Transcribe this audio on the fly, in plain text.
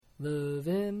Love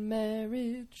and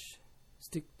marriage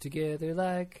stick together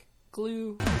like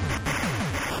glue.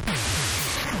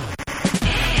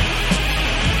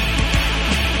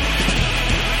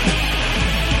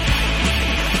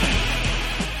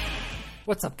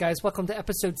 What's up, guys? Welcome to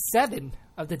episode 7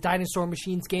 of the Dinosaur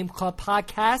Machines Game Club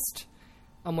podcast.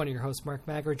 I'm one of your hosts, Mark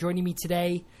Magro. Joining me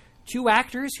today, two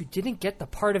actors who didn't get the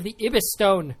part of the Ibis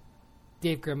Stone.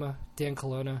 Dave Grima, Dan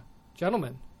Colonna.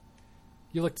 Gentlemen,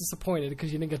 you look disappointed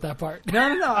because you didn't get that part.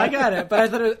 No, I got it. But I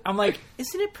thought I'm like,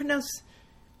 isn't it pronounced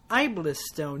Iblis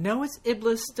Stone? No, it's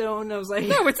Iblis Stone. I was like,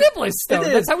 no, it's Iblis Stone.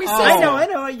 That's how we say it. I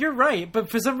know. You're right. But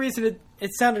for some reason,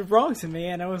 it sounded wrong to me.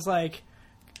 And I was like,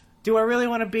 do I really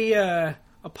want to be a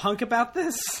punk about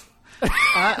this?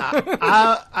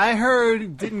 I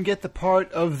heard didn't get the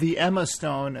part of the Emma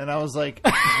Stone, and I was like,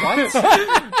 what?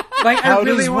 Like, I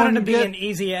really wanted to be an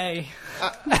easy A.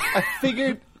 I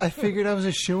figured I was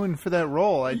a shoo-in for that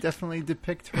role. I definitely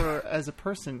depict her as a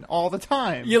person all the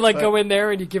time. You go in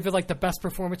there and you give it like the best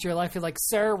performance of your life. You're like,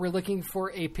 sir, we're looking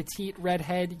for a petite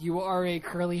redhead. You are a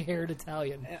curly-haired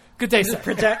Italian. Good day, sir.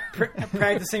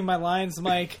 Practicing my lines. I'm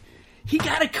like, he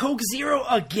got a Coke Zero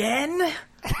again?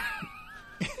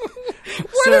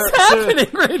 What is happening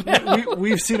right now?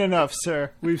 We've seen enough,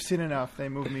 sir. We've seen enough. They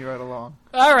moved me right along.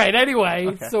 All right, anyway.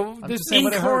 Okay. So this is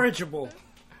incorrigible.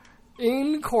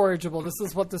 Incorrigible. This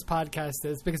is what this podcast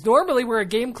is. Because normally we're a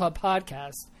game club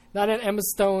podcast, not an Emma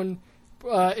Stone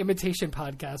imitation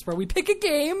podcast, where we pick a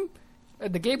game,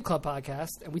 the game club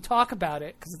podcast, and we talk about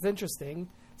it because it's interesting.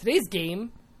 Today's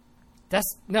game...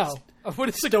 What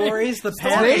is Stories, the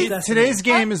Path of Destiny. Today's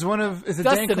game is a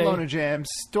Dan Colonna jam.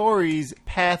 Stories,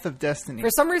 Path of Destiny. For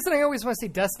some reason, I always want to say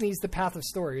Destiny's the Path of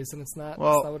Stories, and it's not.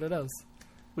 That's not what it is.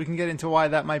 We can get into why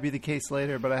that might be the case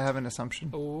later, but I have an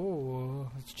assumption. Oh,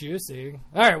 it's juicy.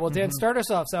 All right, well, Dan, start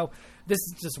us off. So this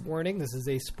is just a warning. This is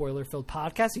a spoiler-filled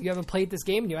podcast. If you haven't played this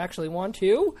game and you actually want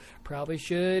to, probably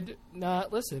should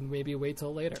not listen. Maybe wait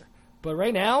till later. But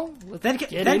right now, then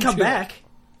come back.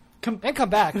 Come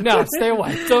back. No, stay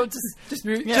away. So just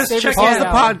check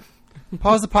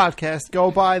Pause the podcast.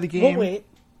 Go buy the game. We'll wait.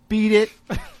 Beat it.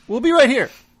 We'll be right here.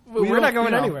 We're not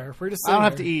going anywhere. We're just. I don't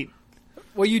have to eat.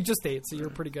 Well, you just ate, so you're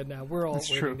pretty good now. We're all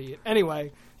waiting to eat.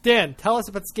 Anyway, Dan, tell us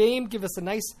about this game. Give us a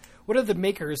nice. What do the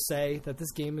makers say that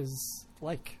this game is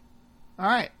like? All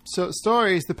right. So,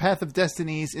 Stories, The Path of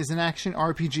Destinies is an action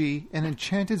RPG, an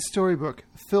enchanted storybook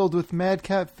filled with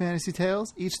madcap fantasy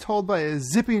tales, each told by a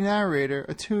zippy narrator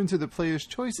attuned to the player's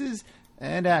choices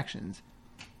and actions.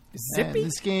 Zippy?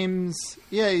 And this game's...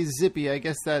 Yeah, he's zippy. I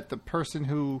guess that the person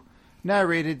who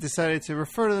narrated decided to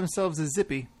refer to themselves as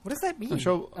zippy. What does that mean?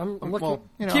 I'm looking, well,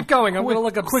 keep going. I'm going to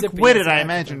look up zippy. Quick-witted, I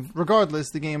imagine. Regardless,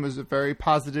 the game was very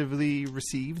positively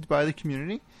received by the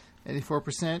community.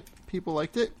 84% people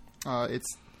liked it.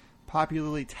 It's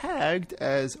popularly tagged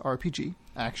as RPG,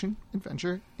 action,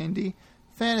 adventure, indie,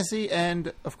 fantasy,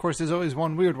 and, of course, there's always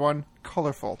one weird one,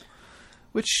 colorful.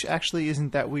 Which actually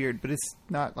isn't that weird, but it's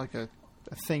not like a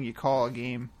thing you call a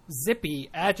game. Zippy,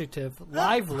 adjective,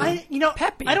 lively,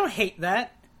 peppy. I don't hate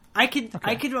that. I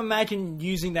could imagine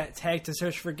using that tag to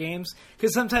search for games,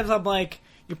 because sometimes I'm like,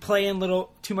 you're playing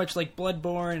too much like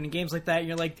Bloodborne and games like that, and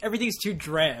you're like, everything's too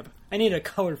drab. I need a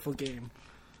colorful game.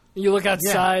 You look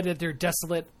outside at their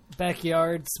desolate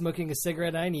backyard, smoking a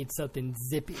cigarette. I need something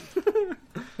zippy.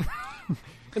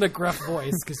 In a gruff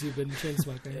voice, because you've been chain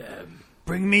smoking.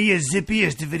 Bring me your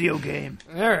zippiest video game.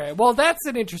 All right. Well, that's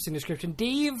an interesting description.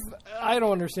 Dave, I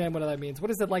don't understand what that means.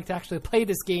 What is it like to actually play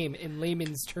this game in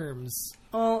layman's terms?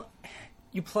 Well,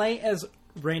 you play as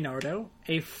Reynardo,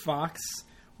 a fox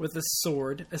with a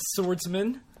sword, a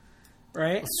swordsman,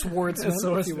 right? A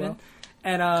swordsman, if you will.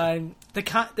 And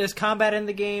there's combat in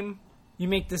the game. You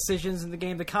make decisions in the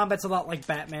game. The combat's a lot like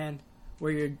Batman,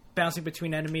 where you're bouncing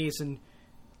between enemies. And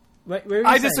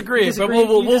I disagree, but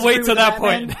we'll wait till that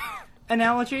point.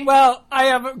 Analogy? Well,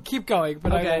 keep going,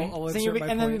 but okay. I'll insert my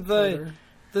point then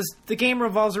the game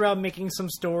revolves around making some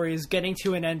stories, getting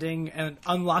to an ending, and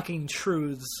unlocking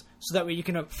truths, so that way you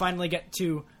can finally get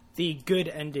to the good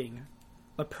ending,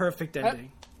 a perfect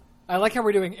ending. I like how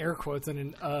we're doing air quotes in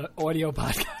an audio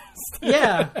podcast.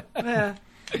 Yeah.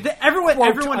 Everyone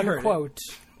heard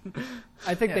it.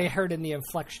 I think they heard in the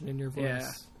inflection in your voice.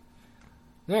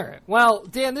 Yeah. All right. Well,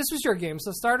 Dan, this was your game,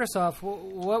 so start us off.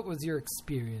 What was your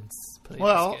experience playing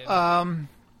this game?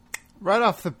 Right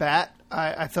off the bat,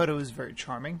 I thought it was very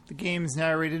charming. The game is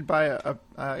narrated by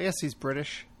I guess he's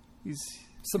British. He's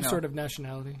some sort of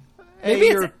nationality.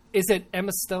 Maybe is it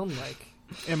Emma Stone-like?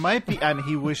 It might be. I mean,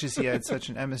 he wishes he had such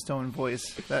an Emma Stone voice.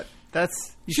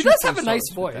 She does have a nice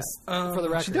voice, for the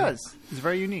record. She does. It's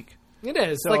very unique. It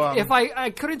is. So, like, if I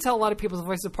couldn't tell a lot of people's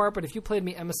voices apart, but if you played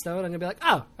me Emma Stone, I'm going to be like,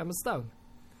 oh, Emma Stone.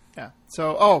 Yeah.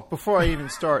 So, before I even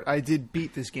start, I did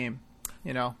beat this game.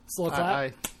 You know. Slow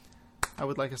clap? I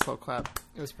would like a slow clap.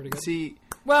 It was pretty good. See,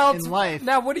 well, in life...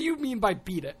 Now, what do you mean by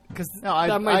beat it? Because No,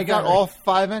 I got all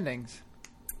 5 endings.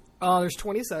 There's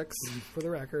 26, for the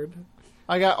record.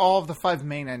 I got all of the 5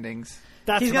 main endings.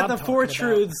 That's He's what got I'm the 4 talking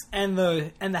truths and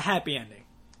the happy ending.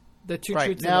 about. The 2 Right.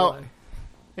 truths Now- and a lie.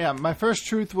 Yeah, my first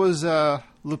truth was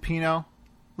Lupino.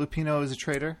 Lupino is a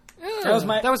traitor. That was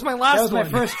my last That was my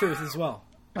one. first truth as well.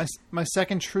 My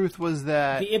second truth was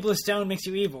that... The Iblis Stone makes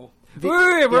you evil. Wait,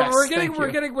 yes, we're thank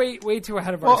you. getting way too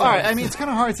ahead of Well, ourselves. all right. I mean, it's kind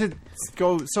of hard to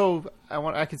go. So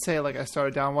I could say like I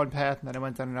started down one path and then I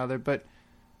went down another, but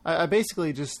I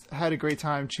basically just had a great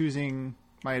time choosing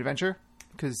my adventure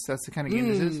because that's the kind of game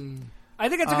this is. I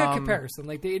think it's a good comparison.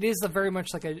 Like, it is very much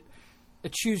like a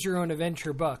choose your own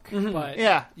adventure book. But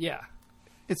Yeah, yeah.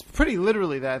 it's pretty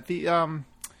literally that.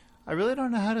 I really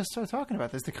don't know how to start talking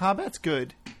about this. The combat's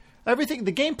good. Everything.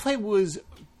 The gameplay was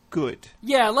good.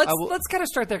 Yeah, let's will- kind of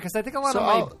start there because I think a lot So of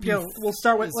I'll- my Yeah, we'll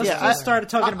start with. Let's start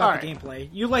talking about the gameplay.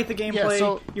 You like the gameplay?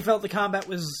 so- You felt the combat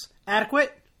was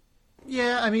adequate.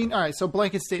 Yeah, I mean, all right. So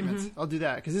blanket statements. I'll do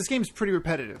that because this game's pretty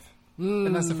repetitive,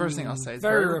 and that's the first thing I'll say. It's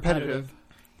very very repetitive.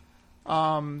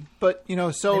 But you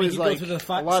know, so Maybe is you like go through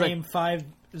the a lot same of 5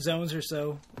 zones or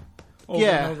so over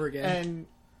and over again.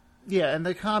 And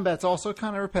the combat's also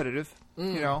kind of repetitive.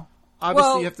 You know, obviously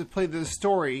Well- you have to play the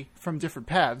story from different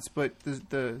paths, but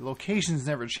the locations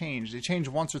never change. They change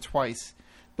once or twice,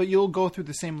 but you'll go through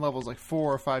the same levels like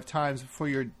 4 or 5 times before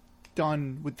you're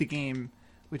done with the game.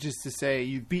 Which is to say,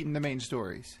 you've beaten the main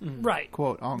stories, right.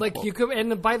 quote unquote. Like you could,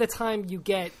 and by the time you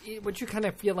get what you kind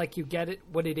of feel like you get it,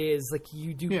 what it is, like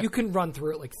you do, Yeah. you can run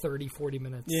through it like 30, 40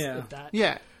 minutes. Yeah. If that.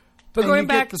 Yeah, But And going you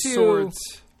get back the to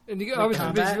swords. and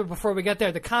combat? before we get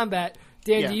there, the combat.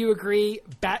 Dan, Yeah. do you agree?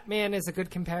 Batman is a good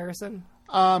comparison.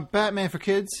 Batman for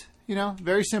kids, you know,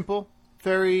 very simple,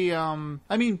 very. I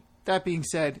mean, that being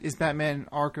said, is Batman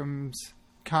Arkham's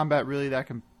combat really that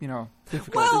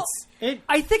difficult? Well, It's,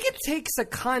 I think it takes a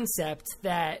concept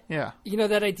that yeah, you know,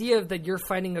 that idea of that you're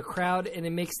fighting a crowd, and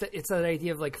it makes it's that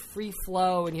idea of like free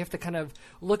flow, and you have to kind of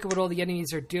look at what all the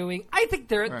enemies are doing. I think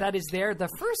that is there. The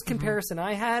first comparison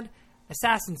I had,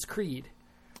 Assassin's Creed,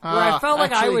 where I felt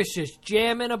like I actually- was just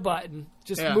jamming a button,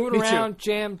 just Yeah, moving me too. around,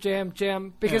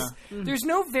 jam, because there's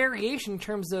no variation in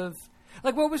terms of.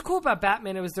 Like, what was cool about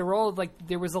Batman, it was there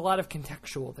was a lot of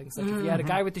contextual things. Like, if you had a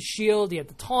guy with the shield, you had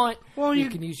the taunt, Well, you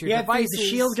can use your have devices. the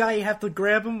shield guy, you have to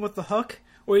grab him with the hook,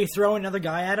 or you throw another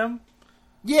guy at him.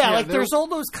 Yeah, Yeah, like, there's all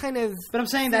those kind of... But I'm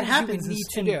saying that things you would happens need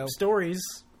to in do. stories.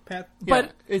 Pat. yeah,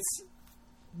 but- it's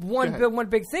One ahead. one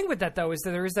big thing with that, though, is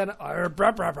that there is that...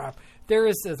 There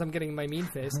is, as I'm getting my mean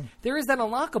face, there is that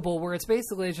unlockable where it's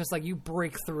basically just like you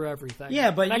break through everything.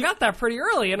 Yeah, but And I you- got that pretty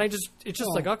early, and it's just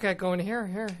like, okay, going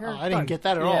here. I didn't get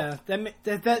that at Yeah,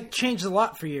 all. that changed a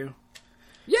lot for you.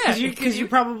 Yeah, Because you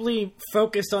probably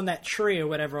focused on that tree or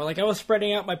whatever. Like, I was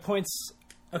spreading out my points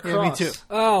across. me too.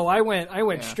 Oh, I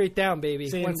went straight down, baby.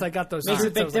 See, Once I got those Makes a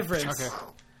truths, I big was like, difference. Okay.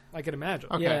 I can imagine.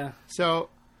 Okay, Yeah. so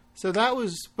that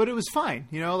was, but it was fine.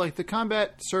 You know, like the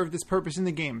combat served its purpose in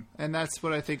the game, and that's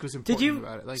what I think was important Did you?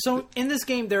 about it. Like, So in this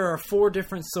game, there are 4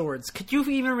 different swords. Could you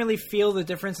even really feel the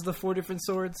difference of the 4 different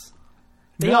swords?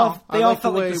 They No, all I all like the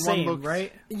felt like way the one same, looked.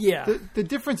 right? Yeah. the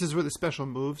differences were the special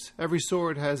moves. Every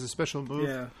sword has a special move.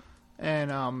 Yeah.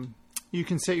 And you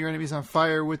can set your enemies on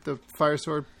fire with the fire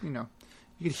sword. You know,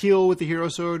 you could heal with the hero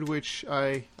sword, which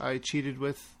I cheated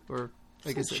with, or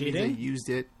I guess it means I cheating? used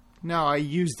it. No, I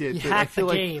used it. You but I hacked the feel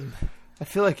like game. I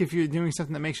feel like if you're doing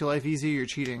something that makes your life easier, you're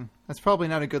cheating. That's probably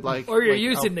not a good like. Or you're like,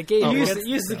 using the game.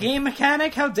 Use the game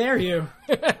mechanic? How dare you?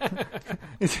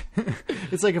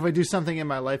 It's like if I do something in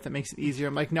my life that makes it easier,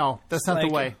 I'm like, no, that's not like-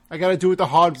 the way. I got to do it the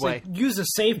hard way. Like, use a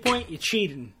save point, you're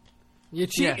cheating. You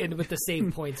cheated Yeah. with the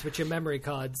save points with your memory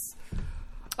cards.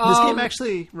 This game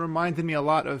actually reminded me a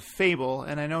lot of Fable,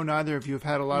 and I know neither of you have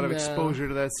had a lot of No. exposure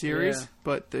to that series, Yeah.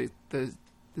 but the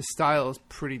style is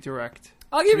pretty direct.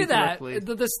 I'll give you Pretty that. directly.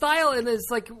 The style, and it's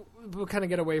like, we'll kind of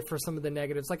get away for some of the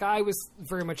negatives. Like, I was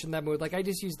very much in that mood. Like, I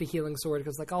just used the healing sword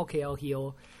because, like, okay, I'll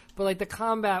heal. But, like, the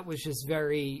combat was just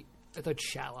very, I thought,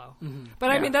 shallow. But,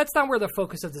 I Yeah. mean, that's not where the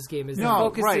focus of this game is. The No,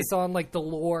 focus right. is on, like, the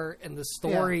lore and the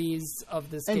stories of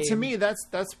this game. And to me, that's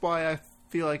why I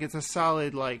feel like it's a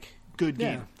solid, like, good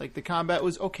Yeah. game. Like, the combat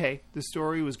was okay. The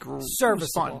story was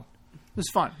Serviceable. It was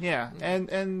fun, yeah.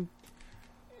 And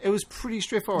it was pretty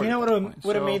straightforward. You know at that point.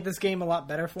 what have So- made this game a lot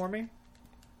better for me?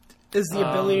 Is the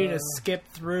ability to skip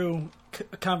through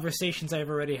conversations I've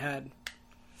already had.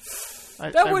 I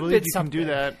That would believe be you can do something.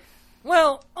 that.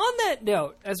 Well, on that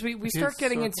note, as we start Here's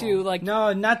getting circle. into like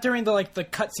No, not during the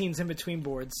cutscenes in between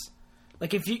boards.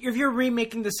 Like if you're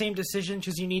remaking the same decision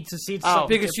because you need to see something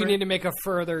because you different. need to make a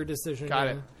further decision. Got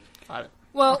yeah. it. Got it.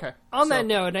 Well, Okay, on so- that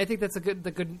note, and I think that's the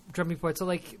good jumping point. So,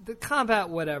 like the combat,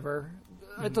 whatever.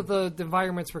 I thought the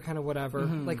environments were kind of whatever.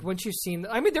 Like once you've seen,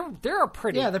 I mean, they're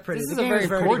pretty. Yeah, they're pretty. This The is a game very is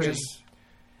very pretty gorgeous. game.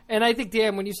 And I think,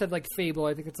 Dan, when you said like Fable,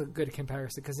 I think it's a good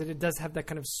comparison because it does have that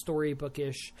kind of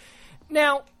storybookish.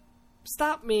 Now,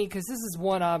 stop me because this is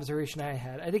one observation I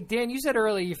had. I think, Dan, you said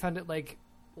earlier you found it like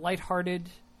lighthearted.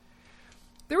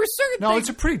 There were certain No, things.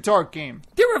 it's a pretty dark game.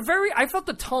 I felt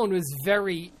the tone was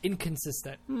very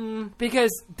inconsistent because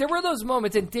there were those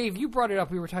moments, and Dave, you brought it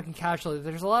up. We were talking casually.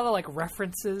 There's a lot of like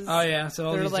references. Oh yeah, so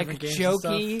all They're these like different games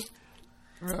and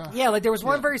stuff. jokey. Yeah, like there was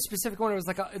one very specific one. It was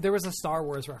like there was a Star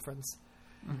Wars reference,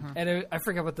 and I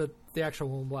forget what the actual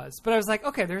one was. But I was like,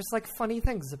 okay, there's like funny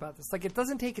things about this. Like it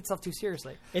doesn't take itself too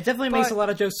seriously. It definitely makes But- a lot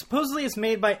of jokes. Supposedly, it's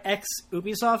made by ex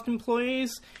Ubisoft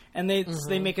employees, and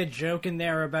they make a joke in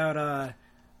there about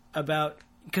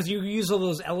because you use all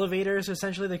those elevators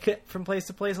essentially they get from place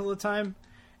to place all the time,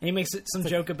 and he makes some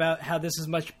joke about how this is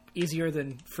much easier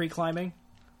than free climbing.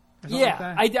 or something like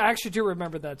Yeah, that. I actually do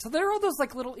remember that. So there are all those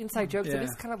like little inside jokes. It Yeah.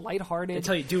 is kind of lighthearted. They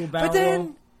tell you do a barrel But then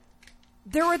roll.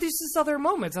 there were these other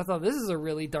moments. I thought this is a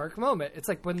really dark moment. It's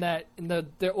like when that in the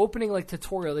opening like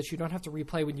tutorial that you don't have to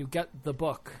replay when you get the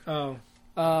book. Oh,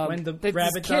 when the this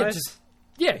rabbit kid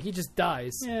dies? he just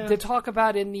dies. Yeah. They talk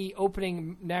about in the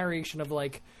opening narration of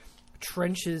like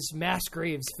trenches, mass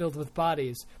graves filled with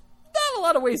bodies. Not a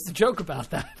lot of ways to joke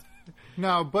about that.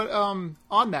 No, but on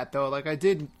that though, like I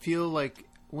did feel like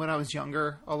when I was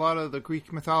younger, a lot of the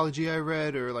Greek mythology I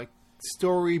read or like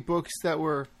story books that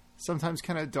were sometimes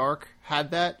kind of dark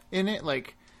had that in it.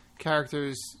 Like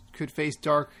characters could face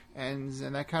dark ends,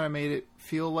 and that kind of made it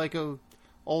feel like a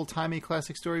old timey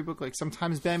classic storybook. Like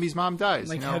sometimes Bambi's mom dies.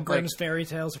 Like you know? how Grimm's fairy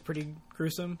tales are pretty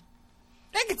gruesome.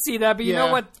 I could see that, but you know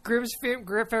Yeah. what? Grimm's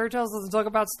Fairy Tales doesn't talk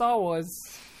about Star Wars.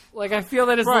 Like I feel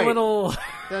that is Right. a little.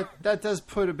 that does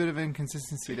put a bit of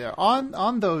inconsistency there.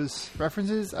 On those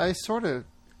references, I sort of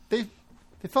they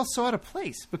felt so out of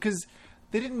place because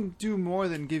they didn't do more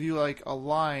than give you like a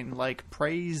line like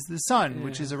 "praise the sun,"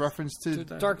 which is a reference to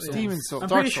Dark Souls. Demon Souls. I'm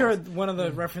Dark pretty sure Souls. one of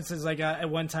the references I got at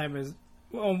one time is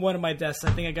on one of my desks.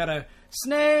 I think I got a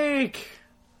snake.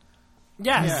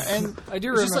 Yes, Yeah, and I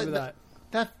do it's just remember like that.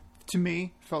 That to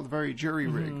me felt very jury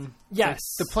rigged. Yes,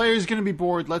 The player's going to be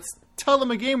bored. Let's tell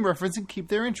them a game reference and keep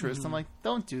their interest. I'm like,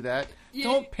 don't do that. Yeah.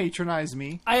 Don't patronize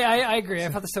me. I agree. I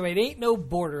felt the same way. It ain't no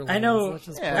Borderlands. I know- Let's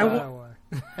just Yeah. put it that way.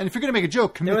 And if you're going to make a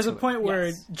joke, commit There was a to it. point where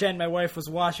Yes. Jen, my wife, was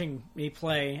watching me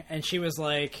play, and she was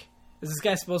like, "Is this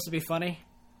guy supposed to be funny?"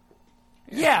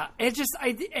 Yeah, it just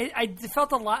I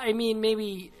felt a lot. I mean,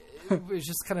 maybe it was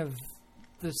just kind of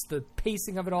the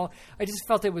pacing of it all. I just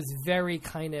felt it was very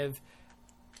kind of.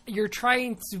 You're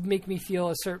trying to make me feel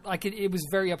a certain like it was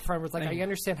very upfront. With like I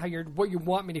understand how what you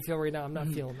want me to feel right now. I'm not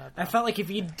feeling that. I felt like if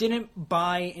you didn't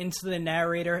buy into the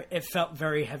narrator, it felt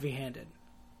very heavy-handed.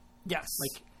 Yes,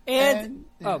 Like- and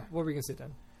yeah. oh, what were we gonna say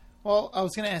then? Well, I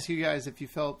was going to ask you guys if you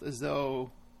felt as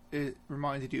though it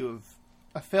reminded you of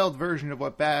a failed version of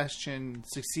what Bastion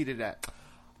succeeded at.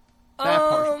 That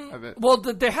part of it. Well,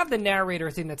 they have the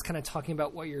narrator thing that's kind of talking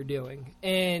about what you're doing,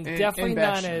 and definitely in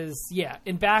not Bastion. as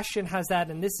And Bastion has that,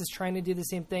 and this is trying to do the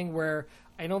same thing. Where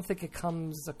I don't think it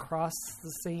comes across the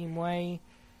same way.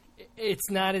 It's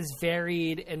not as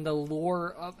varied, and the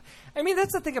lore of. I mean,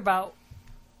 that's the thing about.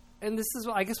 And this is,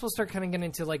 I guess, we'll start kind of getting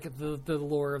into like the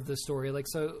lore of the story. Like,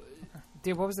 so,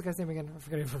 Dave, what was the guy's name again? I'm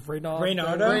forgetting.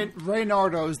 Reynardo?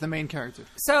 Reynardo is the main character.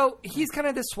 So he's kind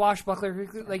of this swashbuckler,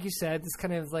 like you said, this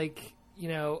kind of like, you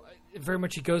know, very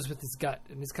much he goes with his gut,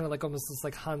 and he's kind of like almost this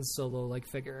like Han Solo like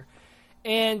figure.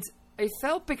 And I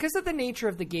felt because of the nature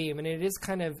of the game, and it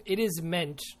is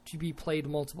meant to be played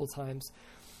multiple times.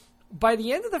 By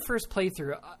the end of the first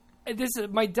playthrough,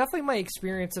 definitely my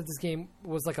experience of this game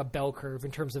was like a bell curve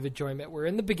in terms of enjoyment. Where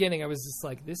in the beginning I was just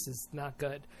like, this is not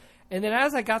good, and then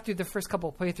as I got through the first couple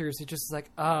of playthroughs, it just like,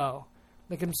 oh.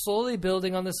 Like I'm slowly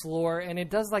building on this lore, and it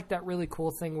does like that really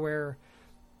cool thing where,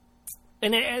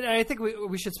 and I think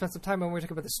we should spend some time when we're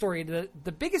talking about the story.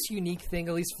 The biggest unique thing,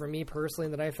 at least for me personally,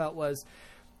 that I felt was,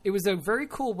 it was a very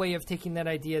cool way of taking that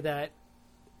idea that,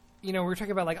 you know, we're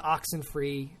talking about like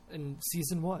Oxenfree in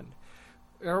season 1.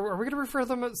 Are we going to refer to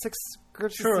them as 6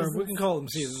 groups? of Sure, seasons? we can call them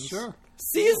seasons. Sure.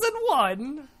 Season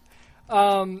 1,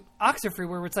 Oxenfree,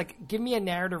 where it's like, give me a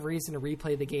narrative reason to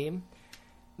replay the game.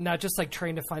 Not just like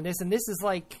trying to find this, and this is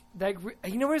like that.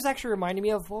 You know what it's actually reminding me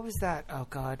of? What was that? Oh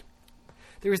God,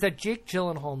 there was that Jake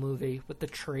Gyllenhaal movie with the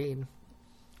train.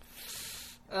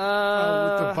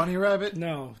 With the bunny rabbit?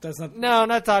 No, that's not. No,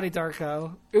 not Donnie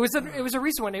Darko. It was a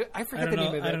recent one. I forget the name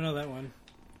of it. I don't know that one.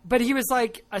 But he was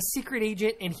like a secret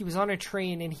agent, and he was on a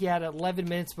train, and he had 11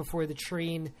 minutes before the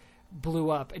train blew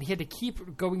up, and he had to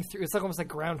keep going through. It's like almost like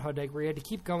Groundhog Day, where he had to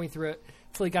keep going through it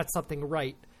until he got something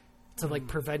right to like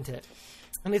prevent it.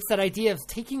 And it's that idea of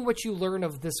taking what you learn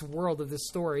of this world, of this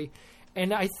story.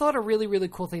 And I thought a really, really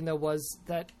cool thing though was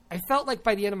that I felt like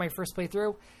by the end of my first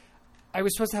playthrough, I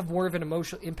was supposed to have more of an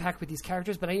emotional impact with these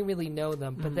characters, but I didn't really know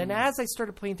them. But then as I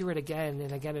started playing through it again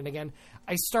and again and again,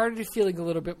 I started feeling a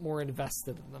little bit more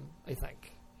invested in them, I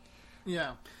think.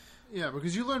 Yeah. Yeah,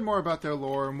 because you learn more about their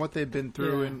lore and what they've been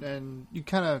through, and you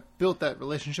kind of built that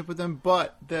relationship with them,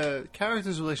 but the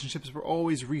characters' relationships were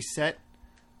always reset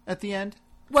at the end.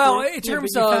 Well, in terms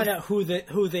but you of... found out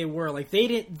who they were. Like,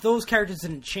 those characters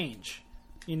didn't change.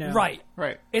 You know? Right.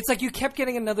 It's like you kept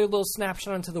getting another little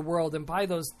snapshot into the world, and by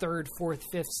those third, fourth,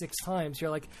 fifth, sixth times,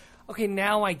 you're like, okay,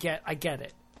 now I get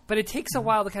it. But it takes a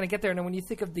while to kind of get there, and when you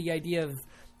think of the idea of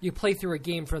you play through a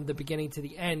game from the beginning to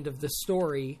the end of the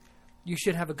story, you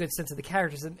should have a good sense of the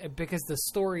characters, and because the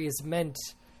story is meant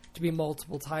to be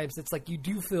multiple times, it's like you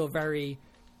do feel very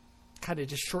kind of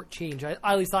just shortchanged.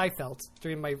 At least I felt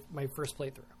during my first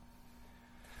playthrough.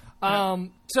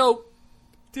 So...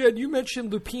 Dan, you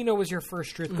mentioned Lupino was your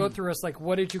first truth. Go through us, like,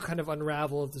 what did you kind of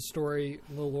unravel of the story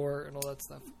and the lore and all that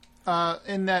stuff?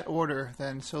 In that order,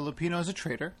 then. So Lupino is a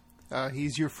traitor.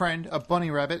 He's your friend, a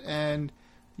bunny rabbit, and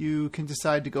you can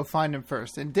decide to go find him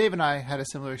first. And Dave and I had a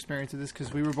similar experience with this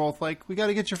because we were both like, we got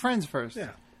to get your friends first.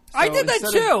 Yeah. So I did that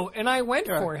too, and I went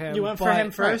for him. You went for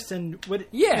him first, and what?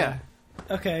 Yeah.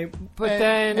 Okay. But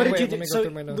then... What did you let do? me go So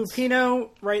through my notes.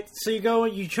 Lupino, right? So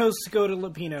you chose to go to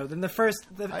Lupino. Then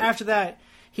after that,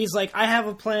 he's like, I have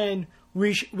a plan.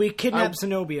 We kidnap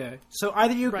Zenobia. So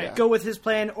either you go with his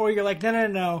plan, or you're like,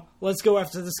 no, let's go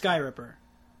after the Sky Ripper.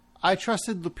 I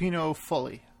trusted Lupino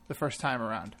fully the first time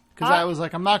around. Because I was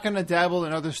like, I'm not going to dabble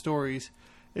in other stories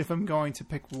if I'm going to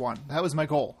pick one. That was my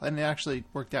goal, and it actually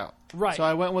worked out. Right. So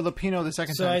I went with Lupino the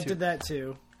second time, So I too. did that,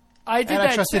 too. I did And that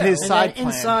I trusted too. his And side then plan.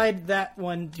 inside that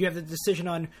one, you have the decision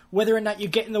on whether or not you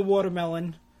get in the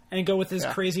watermelon and go with his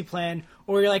crazy plan,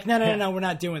 or you're like, no, we're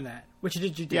not doing that. Which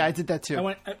did you do? Yeah, I did that, too. I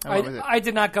went with it. I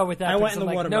did not go with that. I went because in the I'm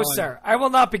like, watermelon. no, sir. I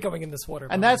will not be going in this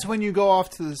watermelon. And that's when you go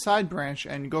off to the side branch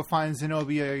and go find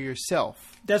Zenobia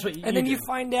yourself. That's what you And then you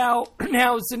find out,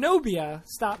 now Zenobia,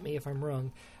 stop me if I'm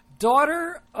wrong,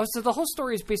 daughter, so the whole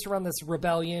story is based around this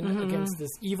rebellion against this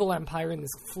evil empire in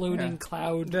this floating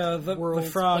cloud world. the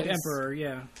frog place. emperor,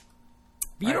 yeah.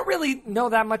 But you don't really know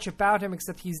that much about him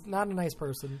except he's not a nice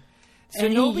person.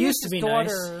 And Zenobia's he used to be nice.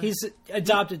 daughter, He's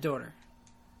adopted daughter.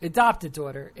 adopted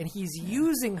daughter, and he's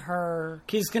using her.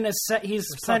 He's he's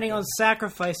planning on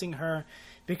sacrificing her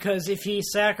because if he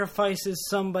sacrifices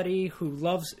somebody who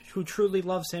truly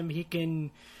loves him, he can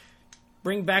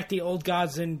bring back the old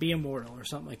gods and be immortal or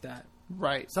something like that.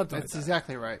 Right. Something That's like that.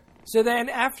 exactly right. So then,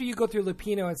 after you go through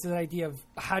Lupino, it's the idea of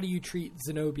how do you treat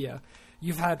Zenobia.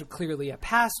 You've had clearly a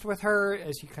past with her,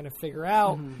 as you kind of figure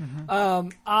out.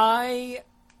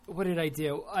 What did I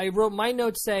do? I wrote my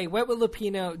notes say, went with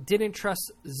Lupino, didn't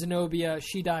trust Zenobia,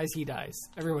 she dies, he dies.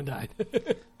 Everyone died.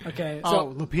 Okay.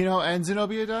 So Lupino and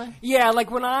Zenobia die? Yeah,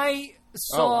 like when I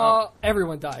saw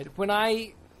everyone died. When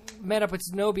I met up with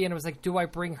Zenobia and I was like, do I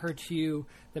bring her to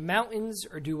the mountains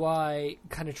or do I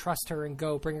kind of trust her and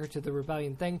go bring her to the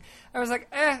rebellion thing? I was like,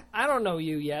 I don't know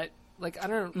you yet. Like, I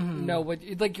don't know what,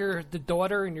 like, you're the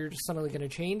daughter and you're just suddenly going to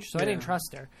change. So I didn't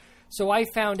trust her. So I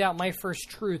found out my first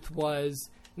truth was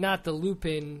not the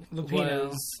Lupino.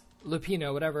 was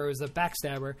Lupino, whatever, it was a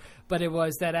backstabber, but it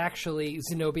was that actually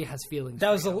Zenobia has feelings.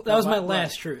 That was my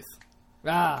last truth.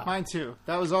 Ah. Mine too.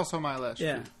 That was also my last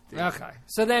Yeah. truth. Okay.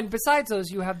 So then, besides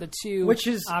those, you have the two Which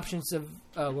is- options of.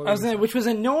 Which was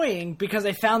annoying because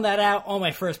I found that out on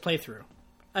my first playthrough.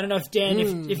 I don't know if Dan,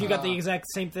 if you got the exact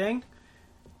same thing.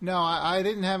 No, I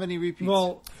didn't have any repeats.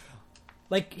 Well,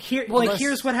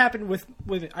 here's what happened with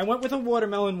it. I went with a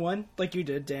watermelon one, like you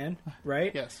did, Dan.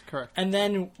 Right? yes, correct. And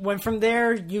then when from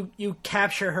there you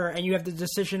capture her and you have the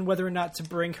decision whether or not to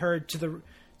bring her to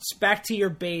back to your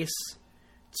base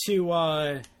to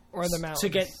or the mountains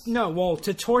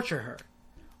to torture her,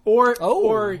 or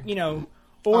I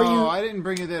didn't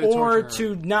bring you there to or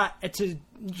torture her. to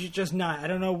just not. I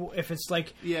don't know if it's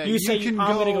like Yeah, you say can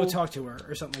I'm going to go- go talk to her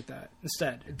or something like that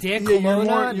instead. Dan Yeah,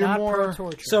 Colonna, you're not more- pro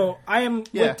torture. So I am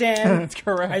Yeah, with Dan. that's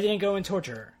correct. I didn't go and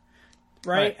torture her,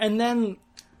 right? And then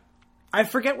I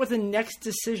forget what the next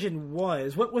decision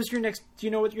was. What was your next? Do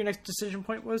you know what your next decision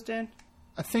point was, Dan?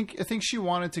 I think she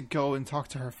wanted to go and talk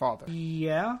to her father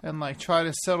Yeah. and like try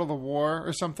to settle the war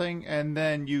or something, and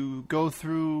then you go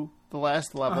through the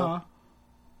last level, Uh-huh.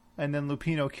 and then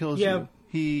Lupino kills Yeah.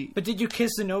 you. But did you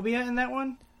kiss Zenobia in that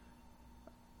one?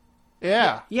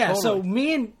 Yeah. Yeah. So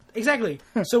totally.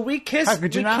 So we kiss. How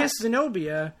could you we not? kiss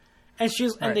Zenobia, and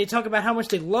Right. and they talk about how much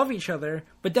they love each other.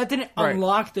 But that didn't Right.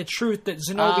 unlock the truth that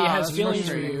Zenobia has that's feelings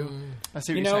for frustrating. you. I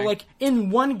see what You you're know, saying. like in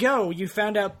one go, you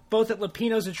found out both that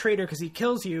Lupino's a traitor because he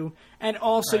kills you, and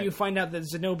also Right. you find out that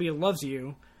Zenobia loves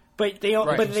you. But they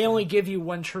Right. but they only give you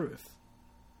one truth.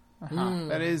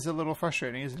 That is a little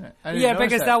frustrating, isn't it? I didn't Yeah, notice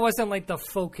because that wasn't like the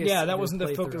focus. Yeah, of that your wasn't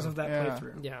the focus playthrough. of that Yeah.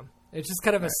 playthrough. Yeah, it's just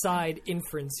kind of a side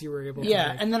inference you were able to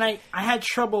Yeah, make. and then I had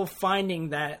trouble finding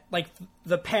that, like,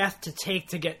 the path to take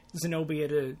to get Zenobia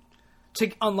to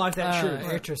unlock that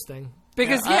truth. Interesting.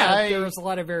 Because Yeah, there was a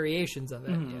lot of variations of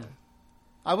it. Yeah.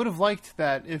 I would have liked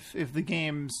that if the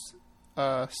game's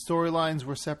storylines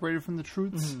were separated from the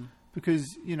truths, because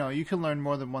you can learn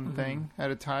more than one thing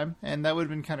at a time, and that would have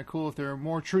been kind of cool if there were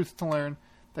more truths to learn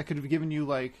that could have given you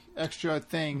like extra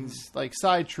things, like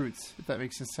side truths, if that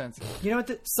makes sense. You know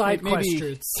what? Side Maybe- quest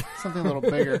truths. Something a little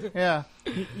bigger. Yeah.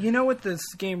 You know what this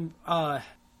game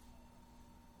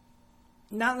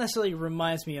not necessarily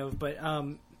reminds me of, but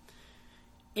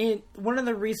in one of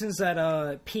the reasons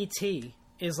that PT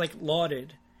is like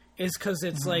lauded is because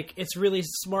it's like it's really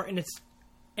smart in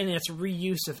its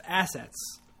reuse of assets.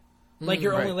 Like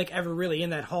you're only Right. like ever really in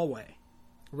that hallway,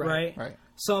 right? Right.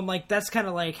 So I'm like, that's kind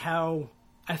of like how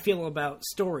I feel about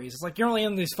stories. It's like you're only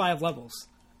in these 5 levels,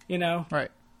 you know, Right.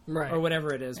 Right. or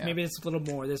whatever it is. Yeah. Maybe it's a little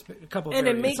more. There's a couple, And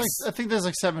it variants. makes- It's like, I think there's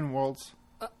like 7 worlds.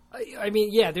 I mean,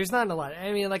 yeah, there's not a lot.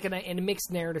 I mean, like, and it makes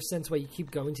narrative sense why you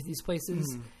keep going to these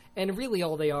places. And really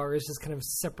all they are is just kind of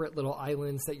separate little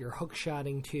islands that you're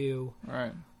hook-shotting to.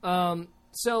 Right.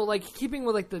 So, like, keeping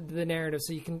with, like, the narrative,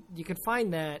 so you can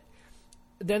find that.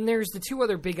 Then there's the 2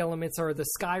 other big elements are the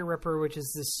Sky Ripper, which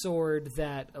is this sword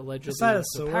that allegedly not a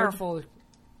is so sword. powerful.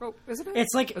 Oh, isn't it?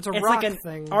 It's like it's a it's rock like an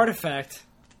thing. artifact.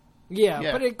 Yeah,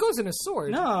 Yeah. but it goes in a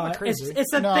sword. No, Not crazy.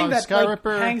 it's that No, thing that Sky like,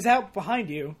 Ripper- hangs out behind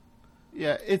you.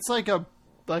 Yeah, it's like a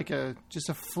just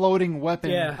a floating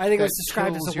weapon. Yeah. I think it that was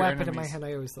described as kills a your weapon in my enemies. head.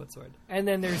 I always thought sword. And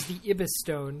then there's the Ibis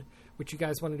Stone, which you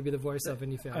guys wanted to be the voice of,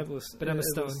 and you failed. But Emma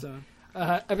Stone.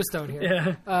 Emma Stone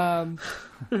here. Yeah.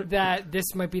 That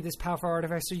this might be this powerful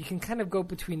artifact, so you can kind of go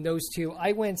between those 2.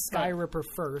 I went Sky Ripper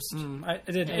first, I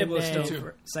did And Iblis then- Stone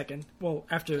for second. Well,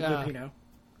 after Lupino.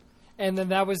 and then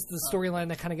that was the storyline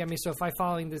that kind of got me. So if I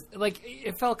following this, like,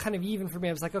 it felt kind of even for me.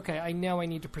 I was like, okay, I know I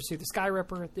need to pursue the Sky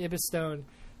Ripper, the Ibis Stone,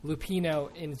 Lupino,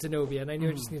 and Zenobia, and I knew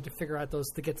I just need to figure out those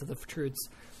to get to the truths.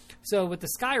 So with the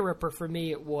Sky Ripper, for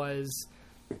me, it was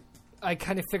I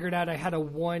kind of figured out I had a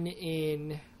 1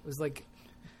 in it was like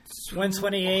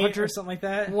 128 or something like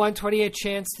that. 128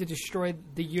 chance to destroy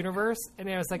the universe, and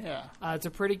I was like, Yeah. It's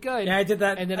a pretty good. Yeah, I did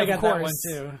that. And then I of got course,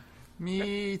 that one too.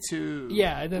 Me too.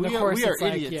 Yeah, and then we of are, course we are it's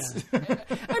like, idiots. yeah.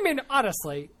 I mean,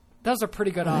 honestly, those are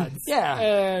pretty good odds. Yeah.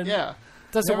 and Yeah.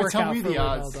 doesn't Never work tell out me for the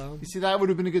odds. Ronaldo. You see, that would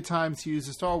have been a good time to use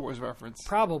a Star Wars reference.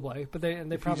 Probably, but they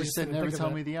You probably just said didn't never think of tell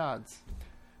it. me the odds.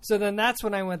 So then that's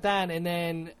when I went that, and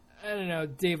then I don't know,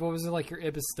 Dave. What was it like your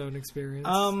Ibis Stone experience?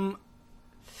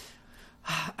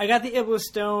 I got the Iblis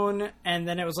Stone, and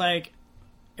then it was like,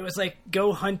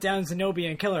 go hunt down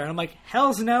Zenobia and kill her. And I'm like,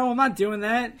 hell's no, I'm not doing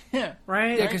that. Yeah.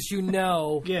 Right? yeah, because you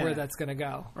know Yeah. where that's gonna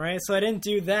go. Right? So I didn't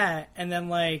do that, and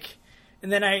then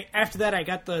after that I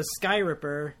got the Sky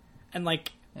Ripper, and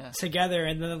Yeah. together,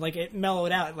 and then it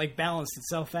mellowed out, it balanced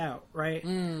itself out, right?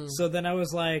 So then I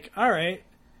was like, all right,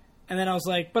 and then I was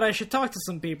like, but I should talk to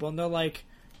some people, and they're like,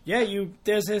 yeah,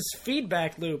 there's this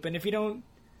feedback loop, and if you don't,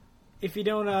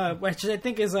 which I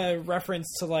think is a reference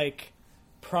to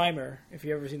Primer, if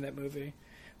you've ever seen that movie.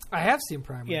 I have seen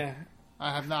Primer. Yeah,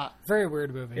 I have not. Very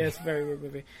weird movie. yeah, it's a very weird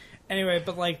movie. Anyway,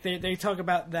 but they talk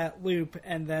about that loop,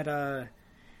 and that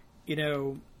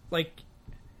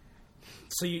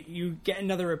so you get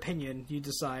another opinion, you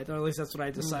decide, or at least that's what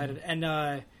I decided.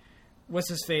 And what's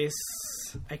his face?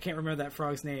 I can't remember that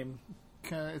frog's name.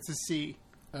 It's a C.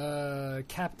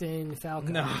 Captain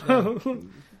Falcon. No.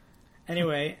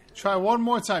 Anyway, Try one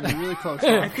more time. You're really close.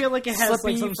 I feel like it has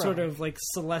Slippy some frog. sort of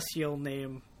celestial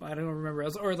name. I don't remember,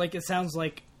 or it sounds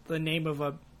like the name of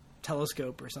a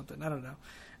telescope or something. I don't know.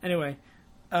 Anyway,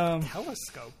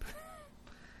 Telescope.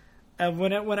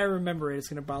 when I remember it, it's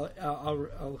gonna bother.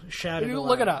 I'll shout it. You aloud.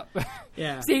 look it up.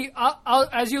 Yeah. See, I'll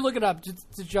as you look it up, just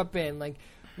to jump in,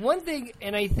 one thing,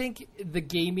 and I think the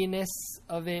gaminess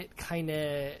of it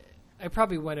I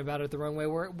probably went about it the wrong way.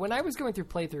 Where when I was going through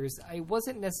playthroughs, I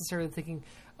wasn't necessarily thinking,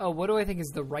 oh, what do I think is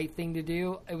the right thing to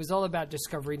do? It was all about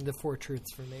discovering the 4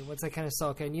 truths for me. Once I kind of saw,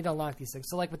 okay, I need to unlock these things.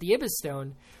 So with the Ibis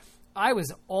Stone, I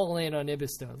was all in on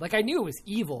Ibistone. Like, I knew it was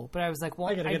evil, but I was like, well,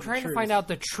 I gotta I'm get the trying to truth. find out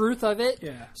the truth of it.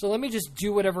 Yeah. So let me just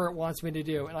do whatever it wants me to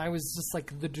do. And I was just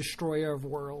like the destroyer of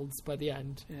worlds by the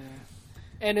end. Yeah.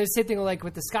 And it was the same thing like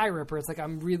with the Sky Ripper. It's like,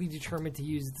 I'm really determined to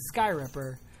use the Sky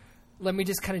Ripper. Let me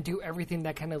just kind of do everything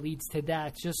that kind of leads to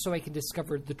that just so I can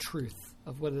discover the truth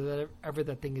of whatever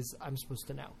that thing is I'm supposed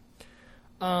to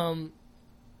know.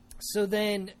 So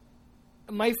then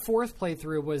my fourth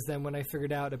playthrough was then when I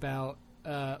figured out about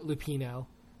Lupino,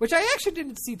 which I actually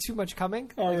didn't see too much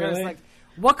coming. Oh, Like, I was really? like,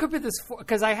 what could be this for?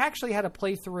 Because I actually had a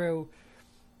playthrough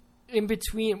in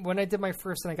between when I did my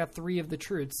first and I got 3 of the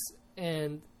truths.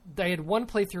 And I had one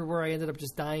playthrough where I ended up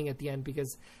just dying at the end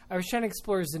because I was trying to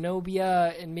explore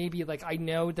Zenobia and maybe like I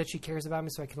know that she cares about me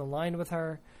so I can align with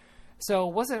her. So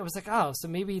it was like, oh, so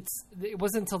maybe it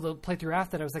wasn't until the playthrough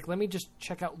after that I was like, let me just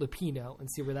check out Lupino and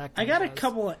see where that I goes. got a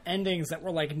couple of endings that were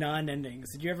like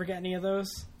non-endings. Did you ever get any of those?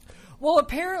 Well,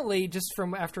 apparently, just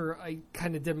from after I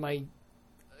kind of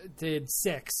did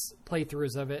 6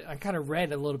 playthroughs of it, I kind of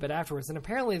read a little bit afterwards, and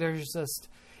apparently there's just,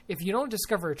 if you don't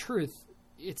discover a truth,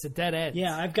 it's a dead end.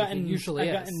 Yeah, I've gotten It usually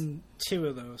I've is. gotten 2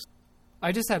 of those.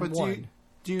 I just had But one.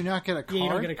 do you not get a card? Yeah, you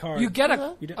don't get a card. You get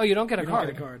a You don't- oh, you don't get a You card.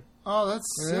 don't get a card. Oh, that's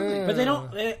silly. But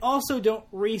they also don't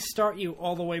restart you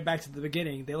all the way back to the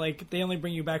beginning. They only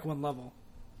bring you back 1 level.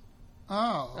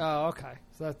 Oh. Oh, okay.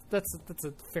 So that's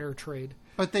a fair trade.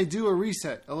 But they do a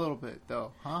reset a little bit,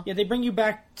 though, huh? Yeah, they bring you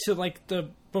back to like the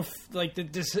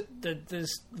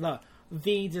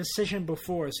decision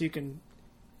before, so you can,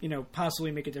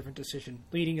 possibly make a different decision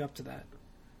leading up to that.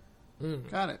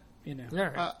 Got it.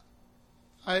 All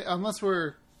right. Unless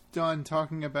we're done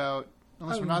talking about,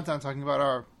 we're not done talking about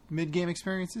our mid-game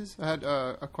experiences, I had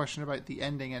a question about the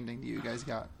ending that you guys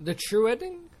got. The true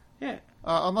ending? Yeah,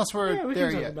 Unless we're yeah, we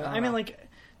there can talk yet. about it. don't I mean, know.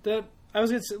 like I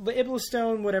was gonna say the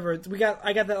Iblistone, whatever.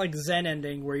 I got that like Zen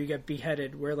ending where you get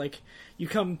beheaded, where like you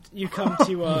come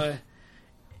to.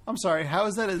 I'm sorry, how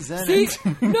is that a Zen See,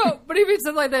 ending? no, but even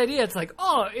something like the idea, it's like,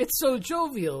 oh, it's so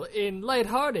jovial and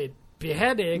lighthearted.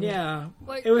 Beheading. Yeah,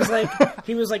 Like- it was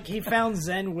like he found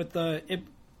Zen with the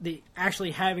actually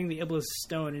having the Iblis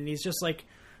stone, and he's just like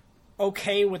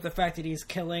okay with the fact that he's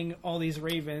killing all these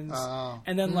ravens,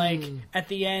 and then like at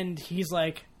the end he's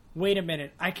like, wait a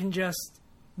minute, I can just.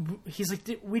 He's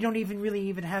like, we don't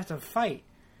even have to fight,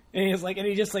 and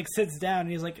he just like sits down,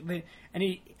 and he's like, and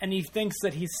he thinks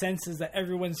that he senses that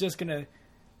everyone's just gonna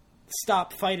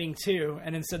stop fighting too,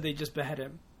 and instead they just behead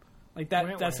him. Like that.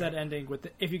 Right, That's right. that ending with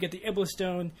if you get the Iblis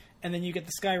stone, and then you get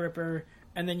the Sky Ripper,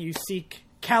 and then you seek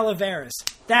Calaveras.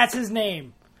 That's his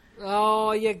name.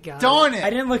 Oh, you got Darn it. it!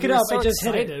 I didn't look You it were up. so I just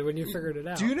hit excited it. when you figured it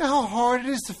out. Do you know how hard it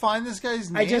is to find this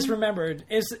guy's name? I just remembered.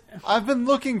 I've been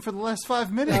looking for the last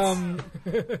 5 minutes.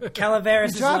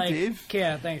 Calaveras Good is job, like Dave.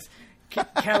 yeah, thanks.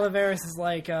 Calaveras is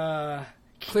like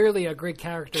Clearly a great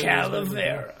character.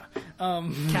 Calavera.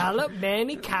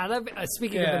 Manny Calavera.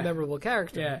 Speaking of Yeah. a memorable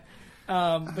character. Yeah.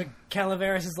 But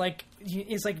Calaveras is like,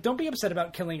 he's like, don't be upset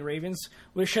about killing ravens.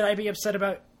 Well, should I be upset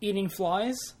about eating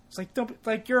flies? It's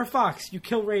like, you're a fox. You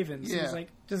kill ravens. Yeah. He's like,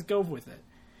 just go with it.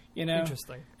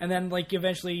 Interesting. And then like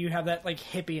eventually you have that like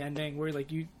hippie ending where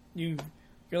like you're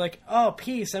like, oh,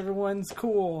 peace, everyone's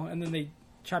cool, and then they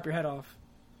chop your head off.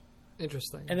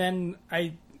 Interesting. And then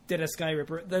I did a Sky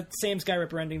Ripper, the same Sky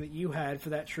Ripper ending that you had for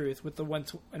that truth with the 1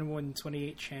 in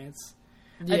 128 chance.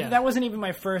 Yeah. That wasn't even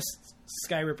my first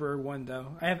Sky Ripper one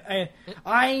though.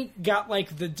 I got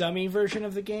like the dummy version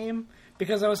of the game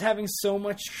because I was having so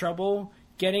much trouble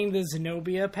getting the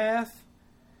Zenobia path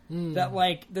that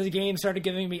like the game started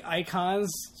giving me icons.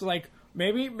 So like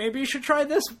maybe you should try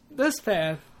this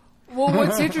path. Well,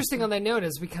 what's interesting on that note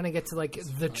is we kind of get to like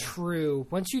the true.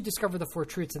 Once you discover the 4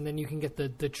 truths, and then you can get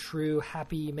the true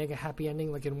mega happy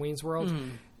ending, like in Wayne's World.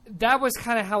 That was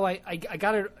kind of how I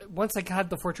got it. Once I got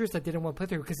the 4 truths, I didn't want to play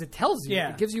through because it tells you,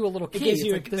 it gives you a little key. gives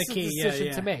you It's like, the this key, is yeah, the decision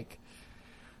yeah. to make.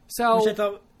 So Which I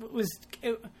thought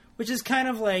which is kind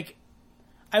of like,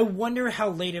 I wonder how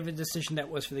late of a decision that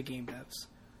was for the game devs.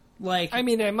 Like, I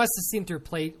mean, I must have seen through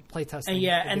play testing. and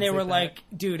yeah, and they things were that. like,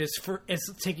 "Dude, it's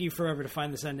taking you forever to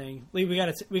find this ending. We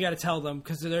gotta tell them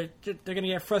because they're gonna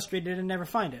get frustrated and never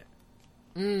find it."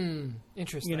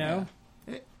 interesting. You know?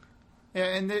 Yeah,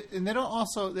 and they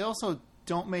also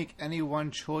don't make any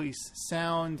one choice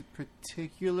sound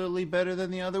particularly better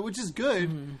than the other, which is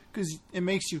good because it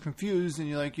makes you confused and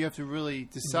you have to really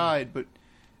decide. But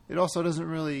it also doesn't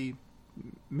really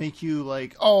make you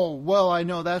like, oh, well, I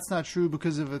know that's not true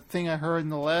because of a thing I heard in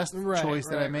the last choice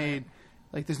that I made.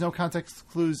 Like, there's no context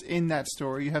clues in that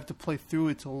story. You have to play through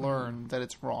it to learn that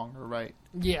it's wrong or right.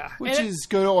 Yeah, Which is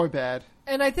good or bad.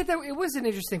 And I think that it was an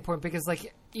interesting point because,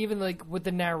 like, even like with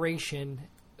the narration,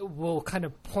 will kind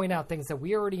of point out things that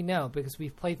we already know because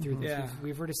we've played through this. Yeah.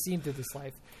 We've already seen through this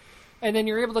life. And then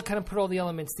you're able to kind of put all the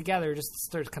elements together, just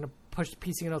start kind of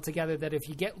piecing it all together, that if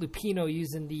you get Lupino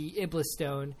using the Iblis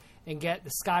Stone and get the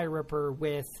Sky Ripper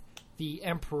with the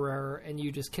Emperor and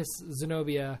you just kiss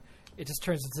Zenobia, it just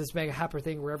turns into this mega happy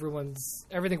thing where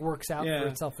everything works out for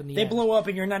itself in the They end. blow up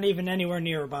and you're not even anywhere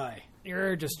nearby.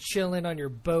 You're just chilling on your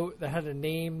boat that had a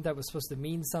name that was supposed to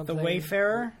mean something. The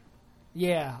Wayfarer?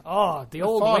 Yeah. Oh, the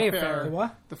old Farfarer. Wayfarer. The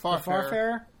what? The Farfarer.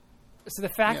 Farfarer? So the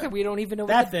fact Yeah. that we don't even know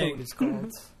That what the thing. boat is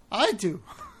called. I do.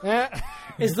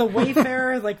 Is the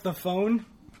Wayfarer like the phone?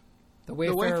 The The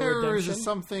Wayfarer Wayfarer Redemption. is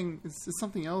something. It's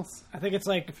something else. I think it's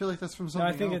like... I feel like that's from No, something.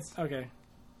 I think else. it's... Okay.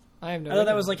 I have no I thought that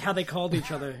idea. was like how they called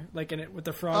each other, like in it with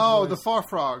the frog. Oh, voice. the Far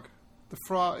Frog. The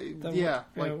frog. The- Yeah.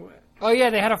 Like Oh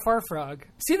yeah, they had a Farfrog.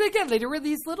 See, again, they were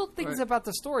these little things Right. about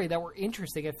the story that were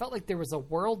interesting. It felt like there was a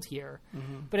world here.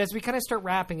 Mm-hmm. But as we kind of start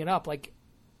wrapping it up, like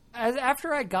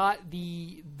after I got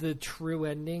the true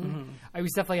ending, I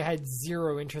was definitely had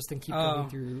zero interest in keep going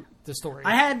through the story.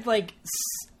 I had like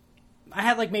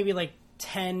maybe like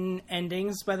 10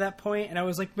 endings by that point, and I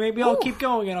was like, maybe I'll keep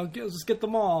going and I'll just get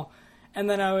them all. And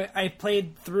then I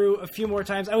played through a few more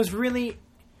times. I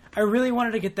really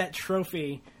wanted to get that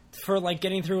trophy for like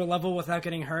getting through a level without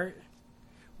getting hurt.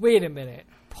 Wait a minute.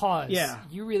 Pause. Yeah.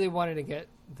 You really wanted to get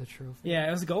the trophy. Yeah,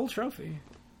 it was a gold trophy.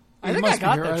 I It think I must be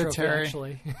got that trophy, hereditary.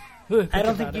 actually. I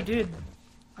don't think you did.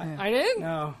 I didn't?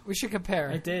 No, We should compare.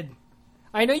 I did.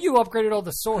 I know you upgraded all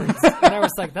the swords, and I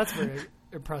was like, that's very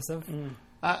impressive.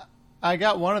 I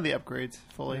got one of the upgrades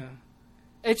fully. Yeah.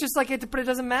 It's just like but it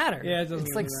doesn't matter. Yeah, it doesn't It's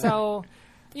really like matter. so.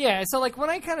 Yeah, so like when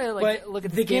I kind of like But look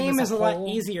at the this game as is a lot whole-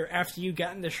 easier after you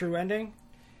gotten the true ending.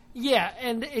 Yeah,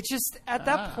 and it's just at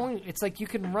that point, it's like you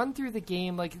can run through the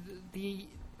game. Like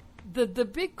the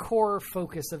big core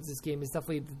focus of this game is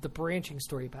definitely the branching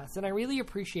story paths, and I really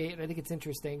appreciate, and I think it's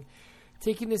interesting,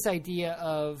 taking this idea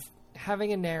of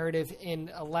having a narrative and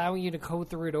allowing you to go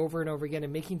through it over and over again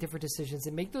and making different decisions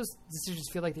and make those decisions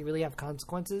feel like they really have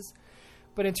consequences.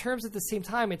 But in terms at the same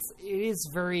time, it is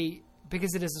very,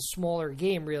 because it is a smaller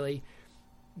game, really.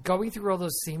 Going through all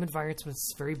those same environments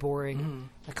was very boring.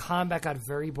 The combat got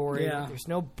very boring. Yeah. There's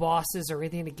no bosses or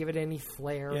anything to give it any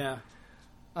flair. Yeah.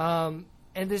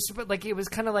 And there's, but like, it was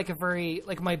kind of like a very,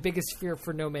 like, my biggest fear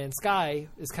for No Man's Sky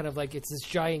is kind of like, it's this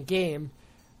giant game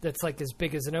that's like as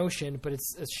big as an ocean, but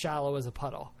it's as shallow as a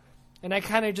puddle. And I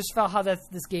kind of just felt how this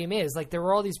game is. Like, there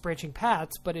were all these branching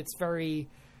paths, but it's very,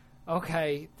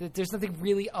 okay, there's nothing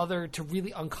really other to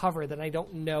really uncover that I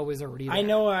don't know is already there. I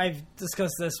know I've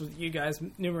discussed this with you guys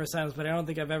numerous times, but I don't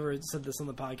think I've ever said this on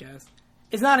the podcast.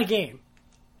 It's not a game.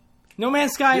 No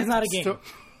Man's Sky is not a game.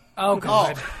 Oh,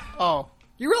 God. Oh.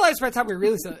 You realize by the time we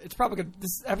release it, it's probably gonna,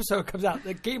 this episode comes out,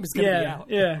 the game is going to be out.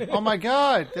 Yeah. Oh my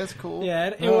God, that's cool. Yeah,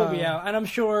 it will be out. And I'm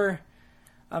sure,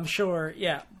 I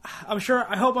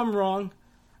hope I'm wrong.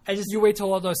 You wait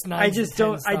till all those nines I and just tens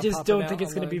don't stop popping don't out think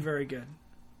it's going to be online. very good.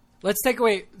 Let's take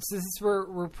away, since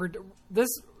this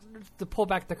to pull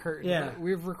back the curtain. Yeah.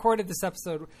 We've recorded this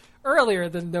episode earlier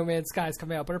than No Man's Sky is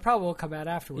coming out, but it probably will come out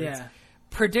afterwards. Yeah.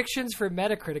 Predictions for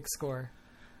Metacritic score.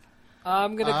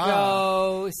 I'm going to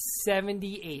go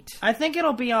 78. I think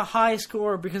it'll be a high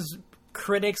score because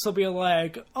critics will be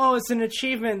like, "Oh, it's an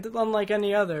achievement unlike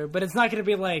any other," but it's not going to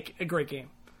be like a great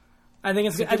game. I think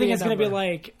it's So give me a going to be number.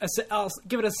 like I'll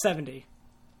give it a 70.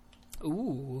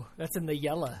 Ooh, that's in the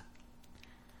yellow.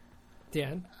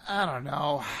 Dan? I don't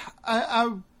know.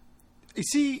 You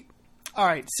see, all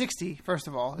right, 60, first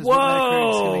of all, is what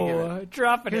Metacritic's going to give it. Whoa!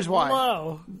 Dropping Here's it why.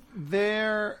 low.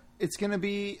 It's going to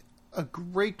be a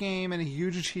great game and a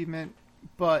huge achievement,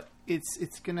 but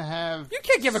it's going to have... You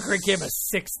can't give a great game a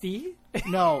 60.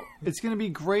 No, it's going to be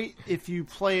great if you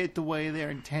play it the way they're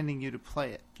intending you to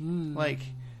play it. Like,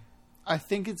 I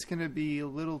think it's going to be a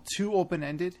little too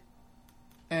open-ended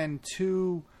and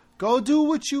too, go do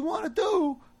what you want to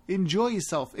do. Enjoy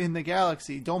yourself in the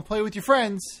galaxy. Don't play with your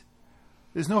friends.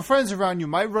 There's no friends around. You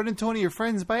might run into one of your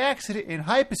friends by accident in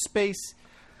hyperspace.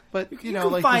 But, you know,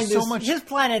 can like, find there's so much... his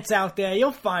planet's out there.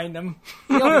 You'll find them.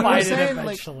 You'll find it saying? Like,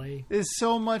 eventually. There's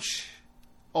so much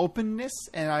openness,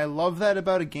 and I love that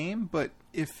about a game, but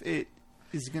if it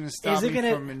is going to stop Is it me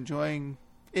gonna- from enjoying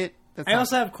it, that's I not-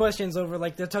 also have questions over,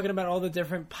 like, they're talking about all the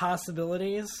different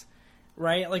possibilities,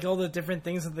 right? Like, all the different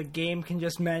things that the game can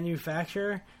just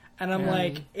manufacture. And I'm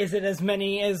like, is it as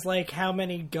many as, like, how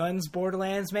many guns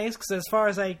Borderlands makes? Because as far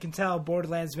as I can tell,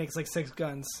 Borderlands makes, like, 6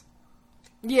 guns.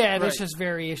 Yeah, there's Right. just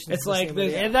variations. It's of the like same the-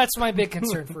 idea. And that's my big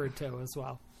concern for it, too, as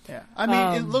well. Yeah. I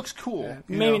mean, it looks cool.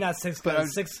 you Maybe know, not 6 but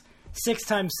guns. Six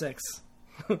times 6.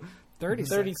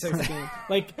 36 games.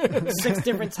 Like 6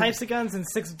 different types of guns and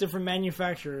 6 different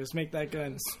manufacturers make that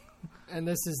gun. And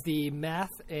this is the Math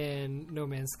and No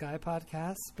Man's Sky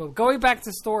podcast. But going back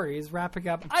to stories, wrapping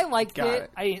up, I liked it.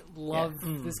 I didn't love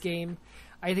this game.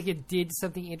 I think it did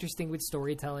something interesting with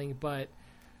storytelling, but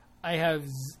I have,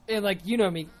 and like, you know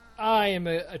me, I am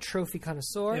a trophy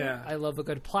connoisseur. Yeah. I love a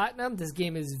good platinum. This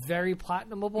game is very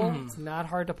platinumable. It's not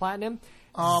hard to platinum.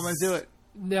 I'm going to do it.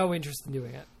 No interest in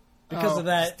doing it. Because of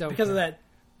that, don't because of care. that,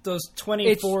 those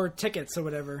 24 tickets or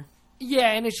whatever.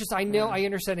 Yeah, and it's just, I know, I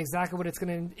understand exactly what it's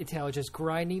going to entail. Just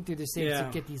grinding through the saves to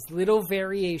get these little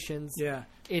variations. Yeah.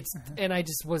 And I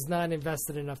just was not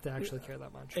invested enough to actually care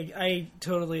that much. I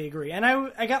totally agree. And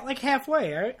I got like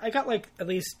halfway. I got like at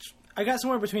least, I got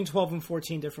somewhere between 12 and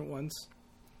 14 different ones.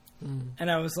 And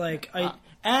I was like,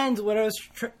 and what I was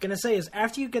going to say is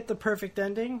after you get the perfect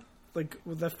ending, like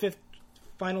with the 5th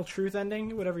final truth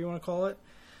ending, whatever you want to call it,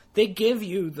 they give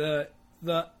you the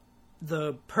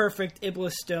perfect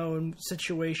Iblis Stone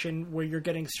situation where you're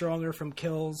getting stronger from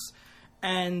kills,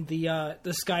 and the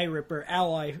Sky Ripper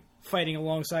ally fighting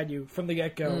alongside you from the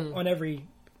get go on every,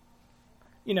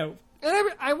 you know. And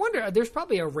I wonder, there's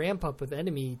probably a ramp up with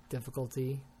enemy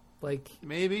difficulty. Like,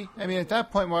 maybe. I mean, at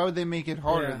that point, why would they make it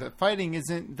harder? Yeah. The fighting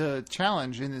isn't the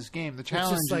challenge in this game. The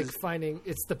challenge it's just is like finding,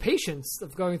 it's the patience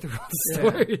of going through all the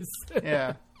stories.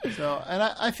 yeah. So, and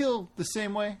I feel the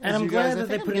same way. And as I'm you glad guys. I that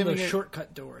they think put I'm in those giving it-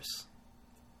 shortcut doors.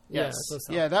 Yes. those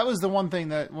help. Yeah, that was the one thing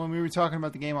that when we were talking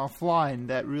about the game offline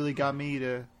that really got me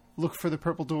to look for the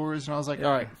purple doors, and I was like,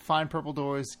 all right, find purple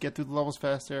doors, get through the levels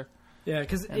faster. Yeah,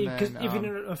 because And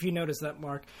then, if you notice that,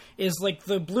 Mark, is like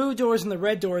the blue doors and the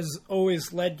red doors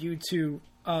always led you to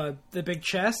the big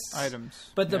chests.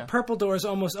 Items. But the Yeah. purple doors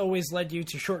almost always led you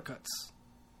to shortcuts.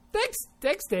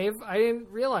 Thanks, Dave. I didn't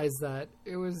realize that.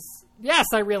 It was, yes,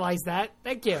 I realized that.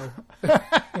 Thank you.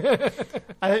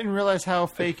 I didn't realize how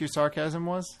fake your sarcasm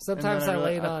was. Sometimes and I then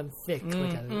lay it on thick, like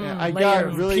a Yeah, I layer got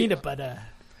of really, peanut butter.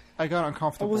 I got I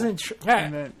uncomfortable. wasn't sure.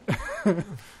 And then,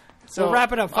 so We'll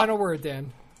wrap it up. Final word,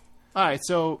 Dan. all right,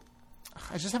 so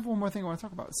I just have one more thing I want to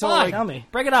talk about. So, Fine. like, Tell me.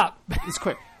 Bring it up. it's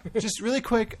quick. Just really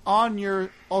quick on your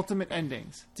ultimate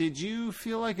endings. Did you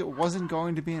feel like it wasn't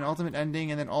going to be an ultimate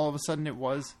ending, and then all of a sudden it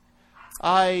was?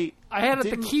 I had the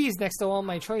didn't- keys next to all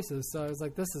my choices, so I was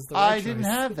like, this is the right I didn't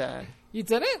choice. have that. You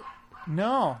didn't?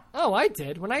 No, Oh, I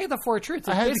did. When I had the 4 truths,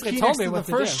 it I had the basically key told next me to the what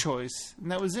to first do. choice,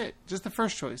 and that was it. Just the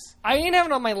first choice. I didn't have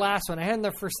it on my last one. I had it in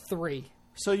the first 3.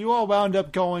 So you all wound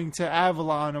up going to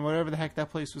Avalon or whatever the heck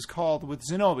that place was called with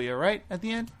Zenobia, right? At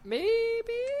the end, Maybe?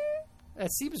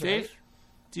 That seems Dave, right.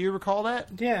 do you recall that?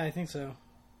 Yeah, I think so.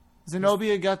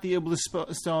 Zenobia got the Iblis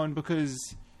Stone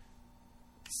because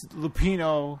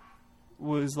Lupino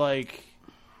was like,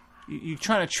 you're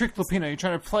trying to trick Lupino. You're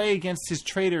trying to play against his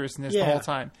traitorousness the Yeah. whole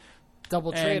time.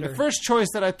 Double And traitor. the first choice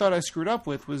that I thought I screwed up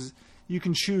with was you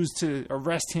can choose to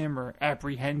arrest him or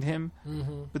apprehend him.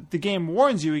 Mm-hmm. But the game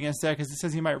warns you against that because it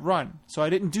says he might run. So I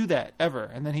didn't do that ever.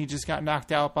 And then he just got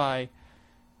knocked out by...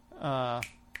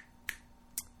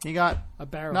 he got a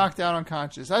barrel. knocked out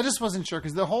unconscious. I just wasn't sure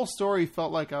because the whole story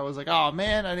felt like I was like, oh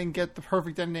man, I didn't get the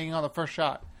perfect ending on the first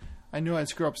shot. I knew I'd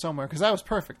screw up somewhere because I was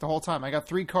perfect the whole time. I got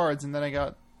 3 cards and then I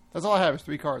got... That's all I have is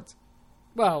 3 cards.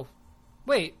 Well,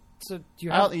 wait. So do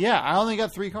you have... I only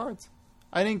got 3 cards.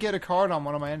 I didn't get a card on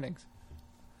one of my endings.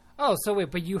 Oh, so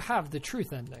wait, but you have the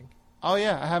truth ending. Oh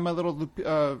yeah, I had my little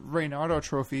Reynardo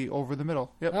trophy over the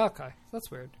middle. Yep. Okay, that's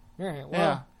weird. All right, well,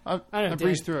 Yeah, I don't I know,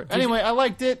 breezed Dan, through it. did you- Anyway, I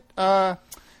liked it. Play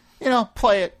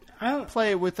it. I don't.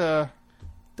 Play it with a.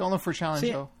 Don't look for a challenge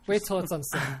See, though. wait till it's on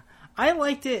Steam. I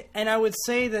liked it, and I would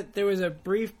say that there was a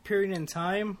brief period in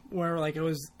time where, like, I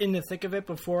was in the thick of it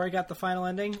before I got the final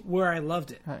ending, where I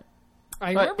loved it. Right.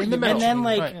 I Right, remember in you the middle. mentioning And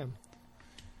then, it. like- Yeah.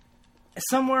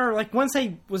 Somewhere, like, once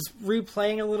I was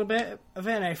replaying a little bit of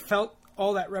it, and I felt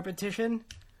all that repetition,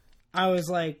 I was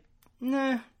like,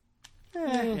 nah.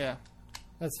 Yeah,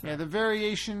 That's fair. yeah. The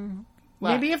variation.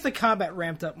 Maybe if the combat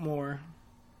ramped up more.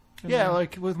 Yeah,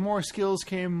 like with more skills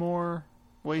came more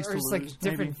ways Or to just lose. like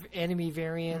different maybe. enemy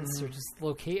variants, or just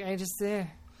locate. I just, Yeah.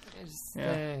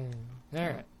 all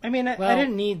right. I mean, I Well-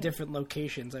 didn't need different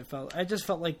locations. I just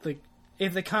felt like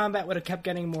if the combat would have kept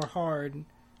getting more hard,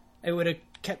 it would have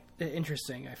kept it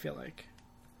interesting. I feel like,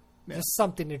 Just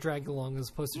something to drag along as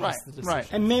opposed to Right, just the decision. right.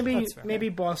 and That's fair. maybe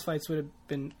boss fights would have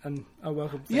been a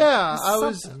welcome thing. Yeah, I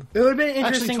was. Something. It would have been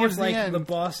interesting towards if the like end- the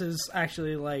bosses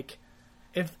actually like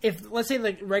if let's say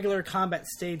the regular combat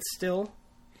stayed still,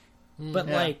 but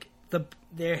Yeah. like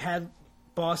they had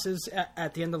bosses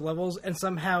at the end of levels, and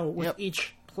somehow with Yep.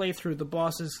 each playthrough the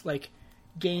bosses like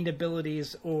gained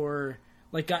abilities or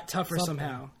like got tougher Something.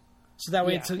 somehow. So that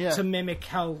way Yeah. to mimic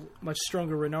how much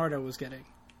stronger Renardo was getting.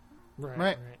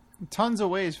 Right. Tons of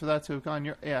ways for that to have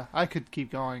gone. I could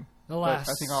keep going. Alas.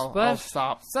 But I think I'll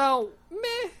stop. So,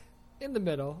 meh, in the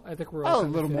middle. I think we're Oh, all a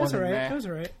little more It was than alright. that. It was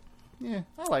alright. Yeah,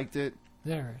 I liked it.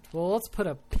 All right. Well, let's put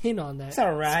a pin on that. It's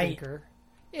all right. Stinker.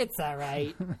 It's all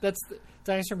right. That's the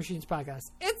Dinosaur Machines podcast.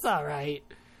 It's all right.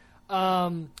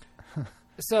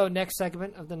 So next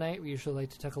segment of the night, we usually like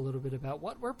to talk a little bit about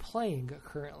what we're playing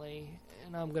currently,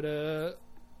 and I'm gonna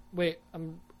wait.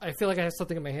 I feel like I have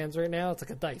something in my hands right now. It's like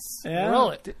a dice. Yeah?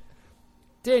 Roll it,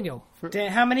 Daniel.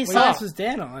 Dan, how many Wait, sides yeah. was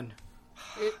Dan on?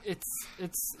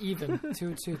 It's even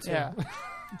 2-2-2. Yeah.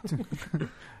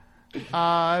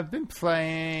 I've been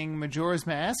playing Majora's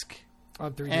Mask,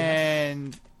 On 3DS.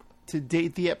 and to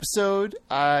date the episode,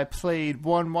 I played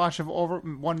one match of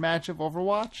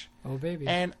Overwatch, Oh baby.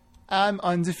 and I'm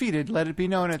undefeated. Let it be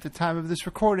known at the time of this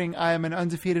recording, I am an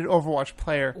undefeated Overwatch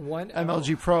player.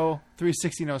 MLG Pro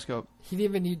 360 no scope. He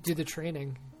didn't even need to do the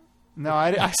training. No,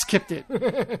 I skipped it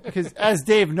because, as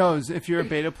Dave knows, if you're a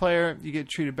beta player, you get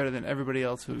treated better than everybody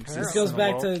else who exists. This goes in the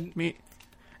back world. to me.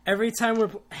 every time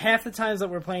half the times that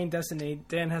we're playing Destiny,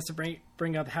 Dan has to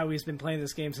bring up how he's been playing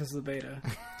this game since the beta.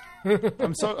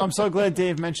 I'm so glad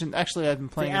Dave mentioned. Actually, I've been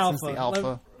playing it since the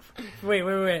alpha. Wait.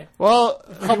 Well,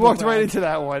 we walked right into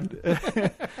that one.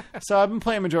 So I've been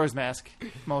playing Majora's Mask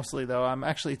mostly, though. I'm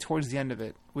actually towards the end of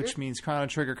it, which means Chrono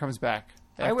Trigger comes back.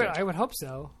 I would hope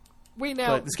so. Wait, now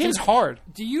But this game's hard.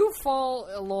 do you fall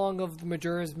along of the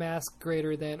Majora's Mask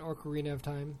greater than Ocarina of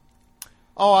Time?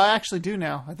 Oh, I actually do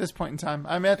now. At this point in time,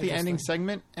 I'm at the ending Interesting.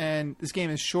 segment, and this game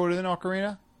is shorter than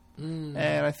Ocarina, and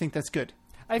I think that's good.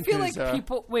 I feel Because, like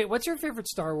people. Wait, what's your favorite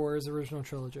Star Wars original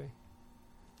trilogy?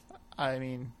 I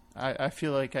mean, I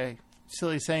feel like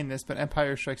silly saying this, but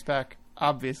Empire Strikes Back,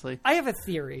 obviously. I have a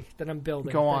theory that I'm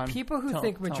building. Go that on. People who Tell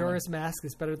think me. Majora's Mask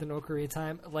is better than Ocarina of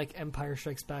Time like Empire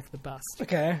Strikes Back the best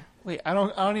Okay. Wait, I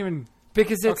don't even.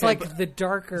 because it's Okay, like but- the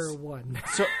darker one.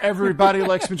 So everybody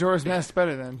likes Majora's Mask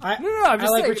better then. No, I'm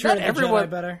just I like saying, Return not of the everyone- Jedi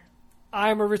better.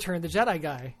 I'm a Return of the Jedi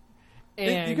guy,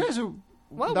 and You guys are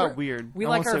well, not we're- weird. We I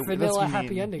like won't our say- that's vanilla mean.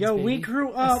 happy endings. Yo, baby. we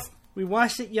grew up. We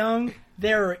watched it young.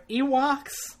 There are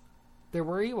Ewoks. There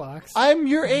were Ewoks. I'm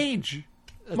your age.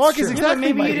 That's Mark true. is Yeah, exactly but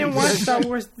maybe my you didn't age. watch Star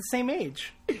Wars at the same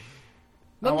age. I watched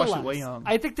it Nonetheless, way young.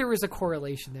 I think there was a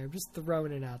correlation there. Just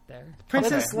throwing it out there.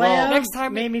 Princess Okay, well, Leia next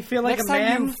time, made me feel like next a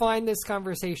man. time you find this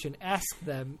conversation, ask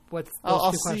them what's those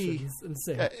I'll two see. questions and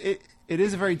see. It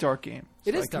is a very dark game.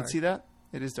 It is I can dark. see that.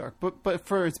 It is dark, but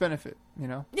for its benefit, you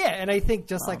know. Yeah, and I think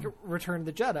just like Return of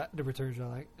the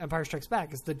Jedi, Empire Strikes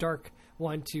Back is the dark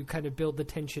one to kind of build the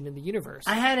tension in the universe.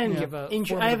 I had Give a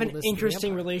I have an formidableness to the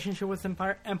interesting Empire. relationship with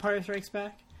Empire Strikes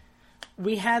Back.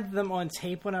 We had them on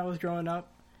tape when I was growing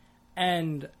up,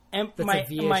 and That's a my VHS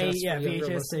for younger VHS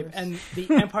tape, listeners. and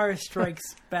the Empire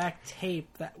Strikes Back tape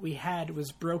that we had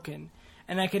was broken,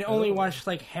 and I could only watch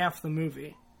like half the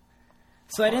movie.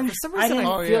 So I didn't. For some I reason, I,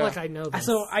 didn't. Oh, feel yeah. like I know this.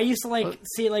 So I used to like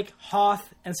see like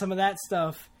Hoth and some of that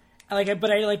stuff, but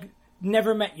I like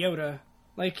never met Yoda,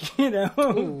 like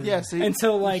Yeah, see,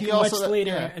 until like he much also-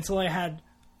 later, yeah. until I had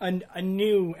a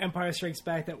new Empire Strikes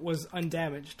Back that was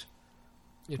undamaged.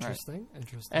 Interesting.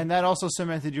 And that also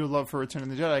cemented your love for Return of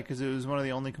the Jedi because it was one of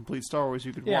the only complete Star Wars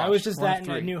you could watch. Yeah, it was just one that of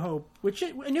and A three. New Hope,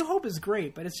 A New Hope is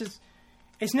great, but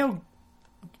it's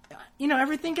no,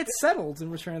 everything gets settled in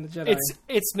Return of the Jedi.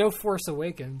 It's no Force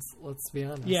Awakens. Let's be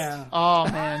honest. Yeah, Oh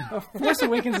man, Force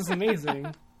Awakens is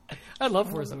amazing. I love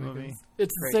Force that Awakens. movie.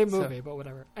 It's Great, the same so- movie, but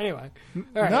whatever. Anyway,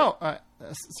 all right. no,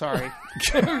 sorry,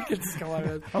 We can just go on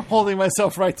with- I'm holding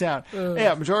myself right down.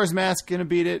 Yeah, Majora's Mask gonna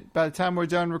beat it. By the time we're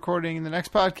done recording the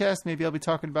next podcast, maybe I'll be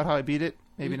talking about how I beat it.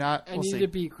 Maybe not. I We'll need see. to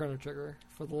beat Chrono Trigger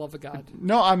for the love of God.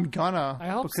 No, I'm gonna. I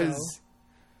hope because so.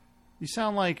 you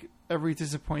sound like every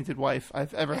disappointed wife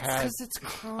I've ever had. Because it's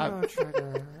Chrono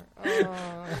Trigger.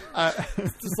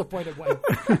 Disappointed wife.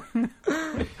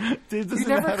 Dave doesn't You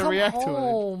know never how to come react to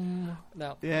home.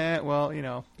 No. it. Yeah,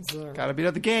 well, So, gotta beat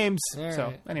out the games. all So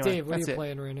right. anyway, Dave, what are that's you it.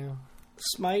 playing right now?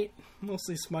 Smite,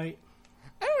 mostly Smite.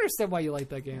 I don't understand why you like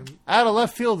that game. Out of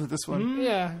left field with this one.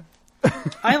 Yeah.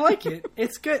 I like it.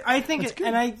 It's good. I think It's it,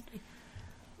 good.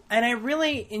 and I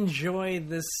really enjoy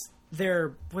this. Their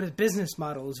business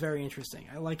model is very interesting.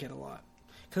 I like it a lot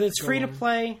because it's free to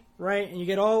play, right? And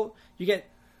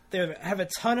they have a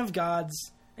ton of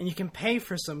gods, and you can pay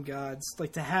for some gods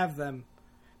like to have them,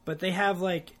 but they have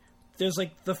there's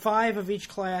the 5 of each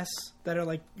class that are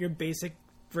like your basic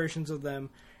versions of them,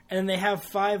 and then they have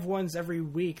 5 ones every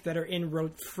week that are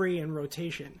free in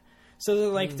rotation. So they're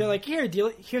like,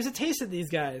 here's a taste of these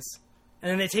guys, and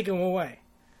then they take them away.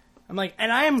 I'm like,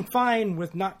 and I am fine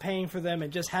with not paying for them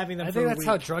and just having them. I for think a that's week,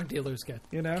 how drug dealers get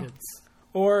kids.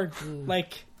 or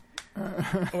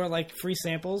like free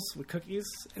samples with cookies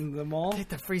in the mall. Take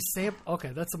the free sample. Okay,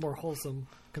 that's a more wholesome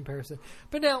comparison.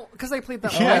 But now, because I played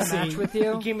that Yeah. online match with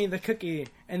you, You give me the cookie,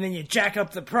 and then you jack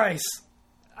up the price.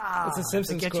 That's a they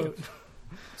Simpsons get you. quote.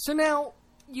 So now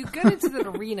you get into that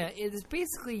arena. It is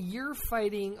basically you're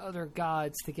fighting other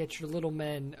gods to get your little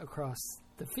men across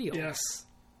the field. Yes.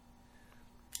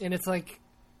 And it's like,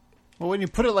 Well, when you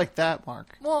put it like that,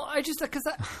 Mark. well, I just because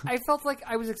I felt like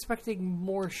I was expecting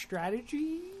more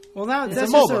strategy. Well, now It's that's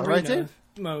a just MOBA, right, arena Dave?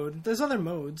 mode. There's other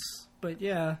modes, but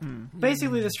yeah.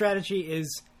 Basically, the strategy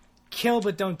is kill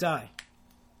but don't die.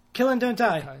 Kill and don't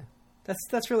die. Okay.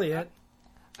 That's really it.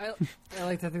 I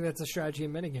like to think that's a strategy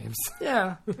in many games.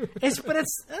 Yeah, it's I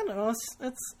don't know.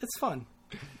 It's fun.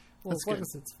 Well, as long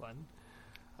as it's fun.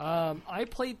 I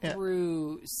played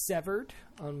through Severed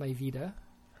on my Vita,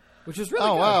 which was really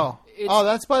Oh, good. wow. It's-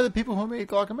 That's by the people who made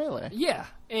Guacamelee. Yeah,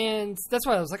 and that's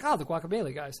why I was like, the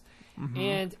Guacamelee guys.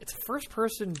 And it's a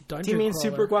first-person dungeon Do you mean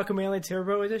crawler. Super Guacamelee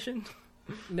Turbo Edition?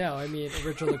 No, I mean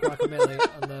original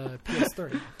Guacamelee on the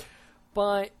PS3.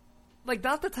 But, like,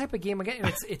 not the type of game I get.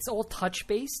 And it's all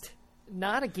touch-based.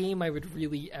 Not a game I would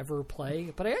really ever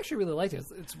play, but I actually really liked it.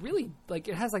 It's really, like,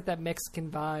 it has, like, that Mexican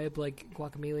vibe like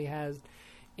Guacamelee has.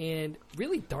 And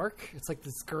really dark. It's like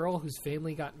this girl whose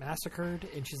family got massacred,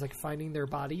 and she's, like, finding their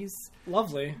bodies.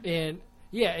 Lovely. And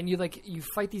yeah, and you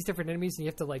fight these different enemies, and you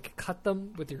have to like cut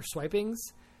them with your swipings.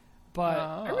 But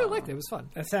I really liked it. It was fun.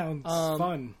 That sounds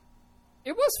fun.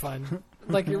 It was fun.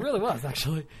 Like it really was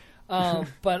actually.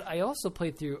 But I also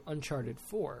played through Uncharted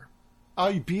 4. Oh,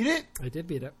 you beat it? I did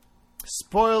beat it.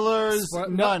 Spoilers,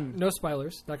 none. No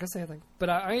spoilers. Not gonna say anything. But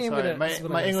I am Sorry, gonna. my this is what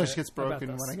I'm my gonna English say gets about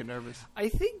broken this. when I get nervous. I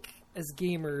think as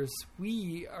gamers,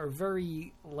 we are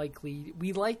very likely.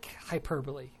 We like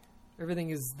hyperbole.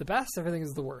 Everything is the best. Everything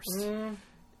is the worst.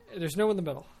 There's no in the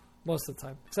middle most of the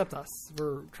time, except us.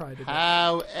 We're trying to.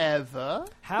 However,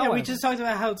 Yeah, we just talked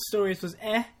about how Stories was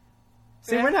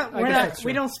See, Yeah, we're not. I We're guess not. that's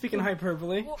We true. don't speak in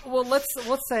hyperbole. Well, let's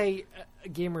say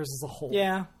gamers as a whole.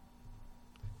 Yeah,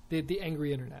 The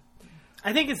angry internet.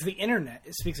 I think it's the internet.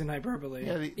 It speaks in hyperbole.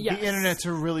 yeah, the Yes. internet's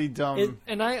a really dumb. It-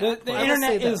 And I The I will say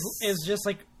internet this, is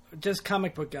just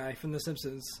comic book guy from The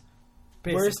Simpsons.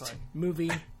 basically. Worst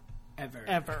movie ever.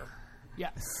 Ever.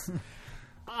 Yes.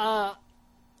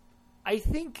 I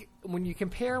think when you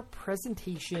compare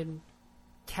presentation,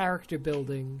 character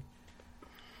building,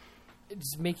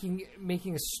 just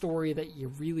making a story that you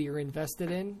really are invested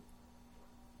in,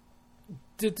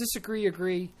 to disagree,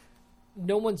 agree,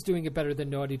 no one's doing it better than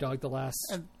Naughty Dog the last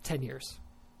 10 years.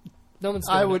 No one's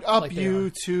doing I would it up like they you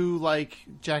are. to like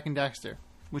Jack and Daxter,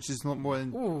 which is more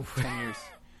than Ooh. 10 years.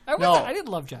 I didn't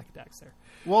love Jack and Daxter.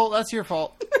 Well, that's your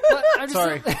fault. But I'm just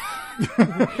Sorry.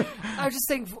 I was just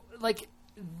saying, like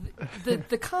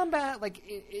the combat, like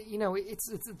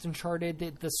it's Uncharted.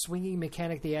 The swinging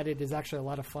mechanic they added is actually a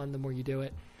lot of fun. The more you do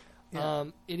it,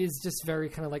 it is just very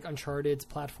kind of like Uncharted. It's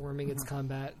platforming, it's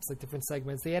combat, it's like different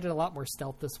segments. They added a lot more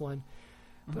stealth this one,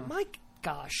 but my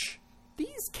gosh,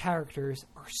 these characters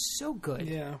are so good,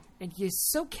 Yeah. and you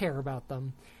so care about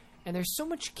them, and there's so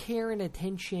much care and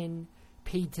attention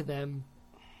paid to them.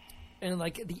 And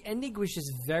like the ending was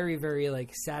just very, very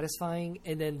like satisfying.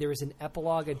 And then there was an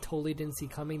epilogue I totally didn't see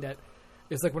coming. That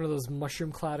is like one of those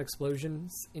mushroom cloud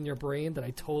explosions in your brain that I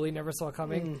totally never saw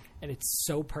coming. And it's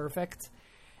so perfect.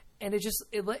 And it's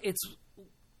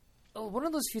one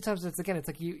of those few times. It's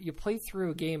like you play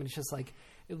through a game and it's just like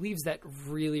it leaves that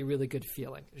really, really good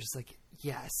feeling. It's just like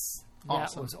yes,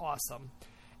 that was awesome.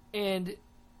 And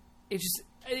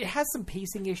it has some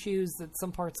pacing issues that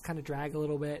some parts kind of drag a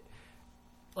little bit.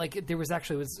 Like there was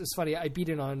actually, it was funny. I beat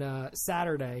it on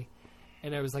Saturday,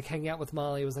 and I was like hanging out with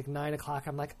Molly. It was like 9 o'clock.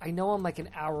 I'm like, I know I'm like an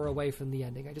hour away from the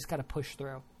ending. I just got to push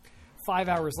through. 5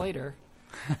 hours later,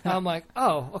 I'm like,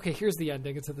 oh, okay, here's the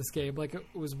ending to this game. Like it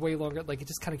was way longer. Like it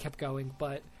just kind of kept going.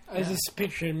 But I was just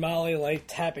picturing Molly like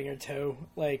tapping her toe.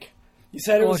 Like you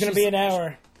said, it Well, was going to she's- be an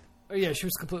hour. oh, yeah, she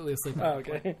was completely asleep. at Oh, that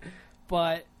point. okay.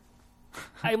 But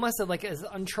I must have, like, as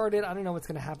Uncharted, I don't know what's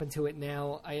going to happen to it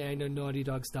now. I know Naughty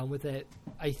Dog's done with it.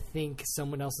 I think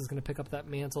someone else is going to pick up that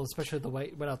mantle, especially the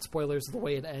way, without spoilers, the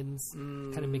way it ends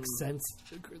kind of makes sense,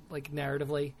 like,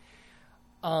 narratively.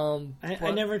 I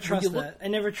But never when trust you look- that. I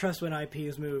never trust when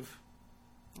IPs move.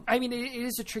 I mean, it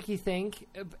is a tricky thing,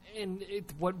 and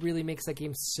what really makes that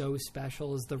game so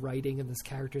special is the writing and the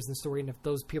characters and the story, and if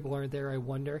those people aren't there, I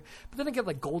wonder. But then again,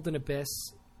 like Golden Abyss,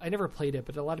 I never played it,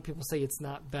 but a lot of people say it's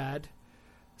not bad.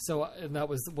 So, and that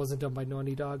wasn't done by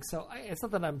Naughty Dog. So, it's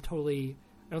not that I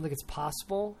don't think it's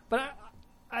possible, but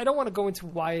I don't want to go into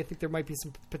why I think there might be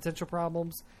some potential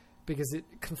problems because it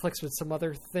conflicts with some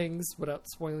other things without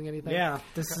spoiling anything. Yeah,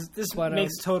 this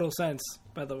makes total sense.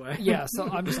 By the way, yeah. So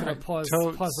I'm just going to pause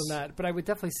on that. But I would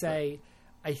definitely say,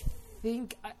 I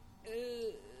think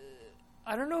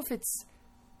I don't know if it's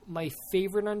my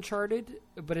favorite Uncharted,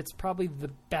 but it's probably the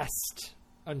best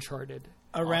Uncharted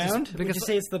around. Would you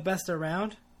say it's the best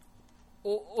around?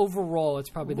 Overall, it's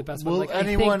probably the best one. Will Like,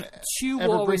 anyone I think 2 will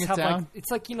ever always bring it have down? like it's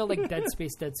like like Dead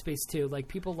Space 2. Like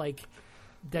people like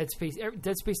Dead Space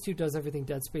 2 does everything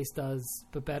Dead Space does,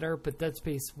 but better. But Dead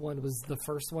Space 1 was the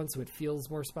first one, so it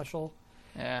feels more special.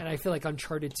 Yeah. And I feel like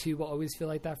Uncharted 2 will always feel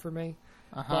like that for me.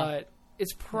 Uh-huh. But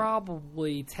it's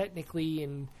probably technically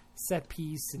and set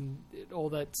piece and all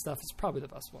that stuff is probably the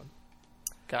best one.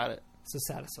 Got it. So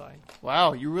satisfying.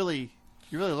 Wow, you really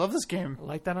love this game. I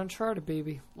like that Uncharted,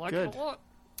 baby. Like Good. it a lot.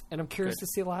 And I'm curious to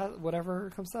see whatever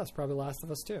comes to us. Probably Last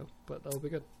of Us 2, but that'll be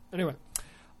good. Anyway,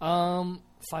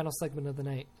 final segment of the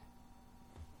night.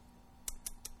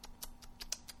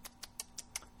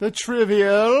 The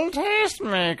Trivial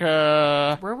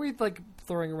Tastemaker. Were we like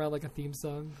throwing around like a theme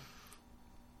song?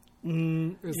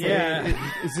 Yeah.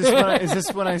 Is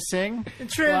this when I sing?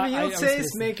 Trivial Well, I was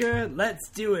Tastemaker, let's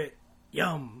do it.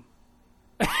 Yum.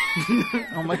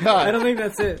 Oh my god! I don't think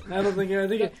that's it. I think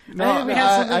No, we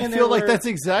had something I in there feel like where that's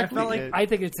exactly I felt like it. I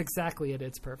think it's exactly it.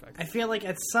 It's perfect. I feel like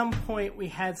at some point we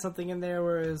had something in there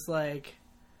where it was like,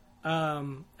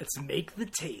 let's make the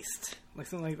taste, like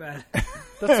something like that.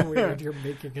 That's weird. You're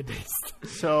making a taste.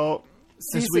 So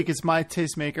this week it's my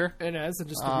tastemaker. And as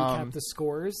just to recap the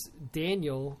scores,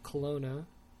 Daniel Colonna,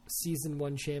 season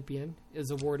 1 champion, is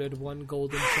awarded 1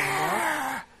 golden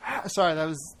shamrock. Sorry, that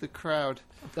was the crowd.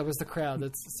 That was the crowd.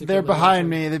 They're They're behind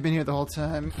me. They've been here the whole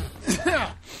time.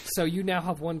 So you now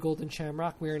have 1 golden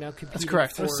shamrock. We are now competing. That's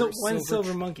correct. For So one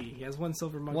silver monkey. He has 1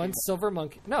 silver monkey. 1 silver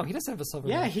monkey. No, he doesn't have a silver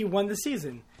Yeah, monkey. he won the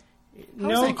season. How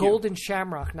is a you. golden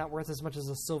shamrock not worth as much as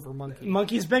a silver monkey?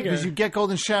 Monkey's bigger. Because you get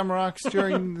golden shamrocks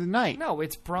during the night. No,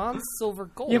 it's bronze, silver,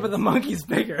 gold. Yeah, but the monkey's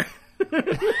bigger.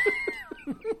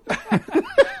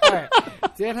 All right.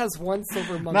 Dan has 1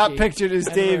 silver monkey. Not pictured as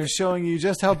And Dave we're- showing you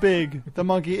just how big the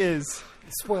monkey is.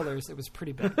 Spoilers, it was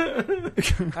pretty big. All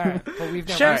right, but we've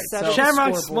now reset the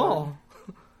Shamrock's scoreboard. small.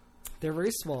 They're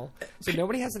very small. So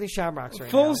nobody has any shamrocks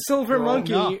right Full now. silver Well,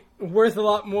 monkey no. worth a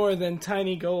lot more than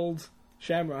tiny gold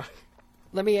shamrock.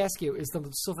 Let me ask you, is the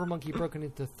silver monkey broken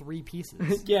into 3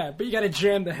 pieces? Yeah, but you gotta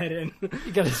jam the head in.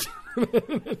 You gotta.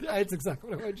 That's exactly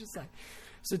what I wanted to say.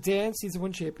 So Dan, season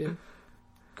 1 champion.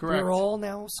 Correct. We're all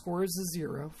now scores is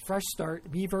 0. Fresh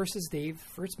start. Me versus Dave.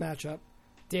 First matchup.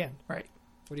 Dan, Right.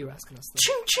 what are you asking us?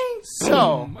 Ching ching.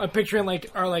 So, I'm picturing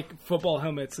like our football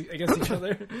helmets against each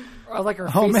other. Or like our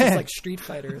Oh, faces man. like Street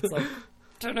Fighter. It's like.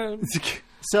 dun-dun.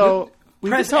 so we've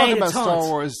been Press A talking to about Star taunt.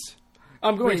 Wars.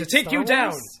 I'm going to Wait, take Star you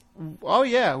down. Wars? Oh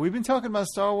yeah, we've been talking about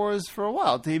Star Wars for a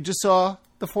while. Dave just saw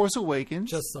The Force Awakens.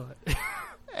 Just saw it.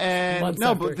 And months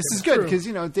no, after but it this came is out. good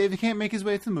True. because Dave can't make his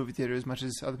way to the movie theater as much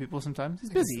as other people sometimes. He's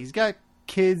busy. He's got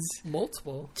kids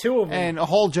Multiple. 2 of them. and a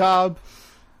whole job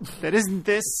that isn't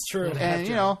this. True. And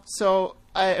so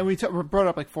we brought it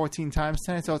up like 14 times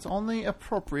tonight. So it's only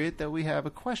appropriate that we have a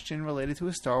question related to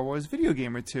a Star Wars video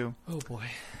game or two. Oh boy.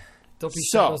 Don't be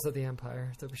So- Shadows of the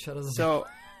Empire. Don't be Shadows of the So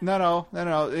no.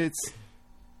 It's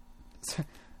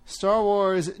Star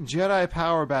Wars Jedi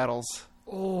Power Battles.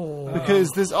 Oh.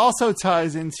 Because this also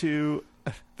ties into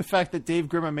the fact that Dave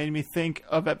Grimmer made me think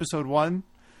of Episode 1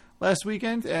 last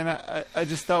weekend, and I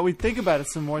just thought we'd think about it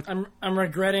some more I'm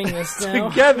regretting this now.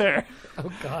 together.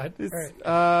 Oh God. All It's,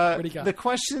 right. What do you got? The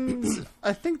questions,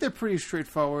 I think they're pretty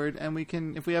straightforward, and we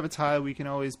can, if we have a tie, we can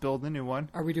always build a new one.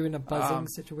 Are we doing a buzzing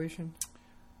situation?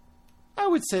 I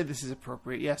would say this is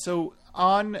appropriate. Yeah, so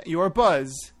on your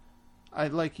buzz,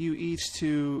 I'd like you each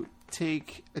to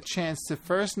take a chance to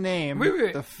first name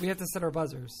Wait. the We have to set our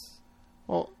buzzers.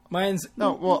 well, Mine's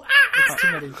no, well, It's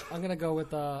too many. I'm gonna go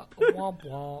with womp womp.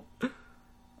 all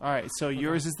right, so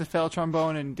yours is the fail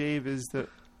trombone, and Dave is the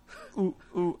ooh,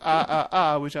 ooh,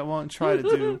 ah, which I won't try to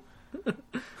do.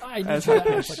 I need As to I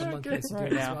act like a monkey to do right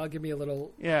this. now. I'll give me a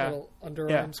little Yeah. underarm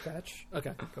Yeah. scratch.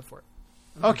 Okay, go for it.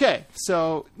 Okay,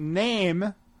 so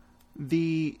name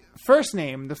the first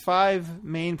name, the 5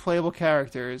 main playable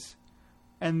characters,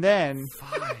 and then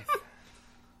 5.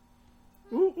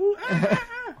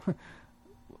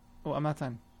 oh, I'm not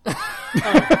done.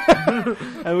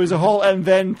 It was a whole and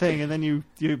then thing, and then you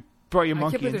brought your I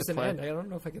monkey can't believe into there's an play. end. I don't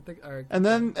know if I can think. All right. And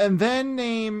then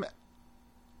name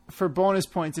for bonus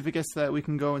points. If it gets to that, we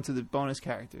can go into the bonus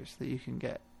characters that you can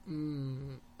get.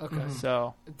 Okay.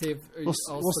 So Dave, are you we'll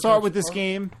also start with coach- this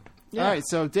game. Yeah. All right,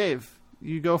 so Dave,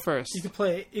 you go first. You could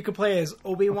play as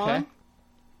Obi-Wan. Okay.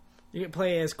 You can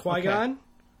play as Qui-Gon. Okay.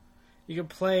 You can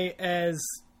play as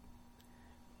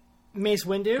Mace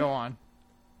Windu. Go on.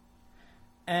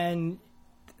 And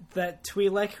that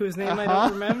Twi'lek, whose name I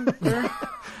don't remember.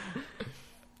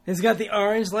 He's got the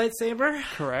orange lightsaber.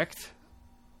 Correct.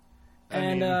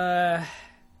 And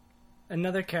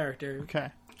another character. Okay.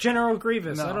 General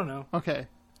Grievous. No. I don't know. Okay.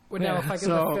 Well, now, if I get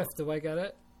So- the fifth, do I get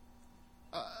it?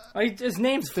 His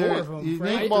name's four There- of them. you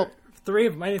Right? named- well, three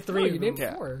of them. I need three No, of you them. named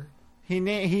Yeah. 4.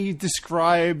 he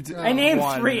described. I named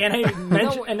one. 3, and I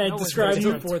mentioned and I described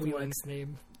the fourth one. Twi'lek's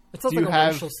name. It sounds Do like you a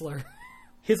have- racial slur.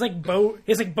 He's like Bo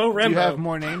Rembo. Do you have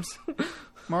more names,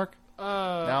 Mark,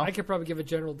 I could probably give a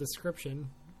general description.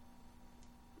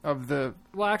 of the?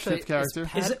 Well, actually, Fifth character?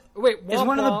 Is it- wait, is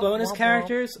one of the bonus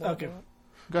characters? womp, Okay. womp.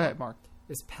 Go ahead, Mark.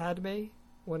 Is Padme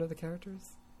one of the characters?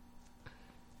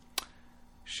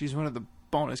 She's one of the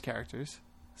bonus characters.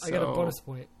 I got a so bonus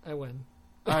point. I win.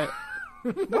 I,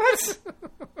 What?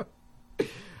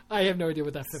 I have no idea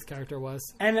what that fifth character was.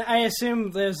 And I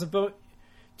assume there's a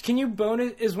Can you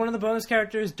bonus? Is one of the bonus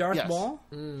characters Darth Yes. Maul?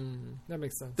 That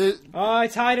makes sense. Oh, I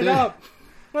tied it The- up.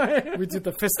 We did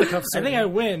the fisticuffs. I think I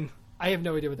win. I have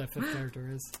no idea what that fifth character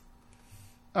is.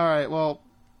 all right. Well,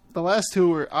 the last two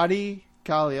were Adi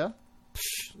Gallia,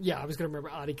 Yeah, I was going to remember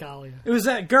Adi Gallia. It was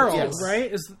that girl, Yes.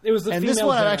 right? It was the and female this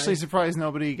one I'm Jedi. actually surprised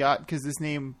nobody got because this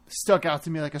name stuck out to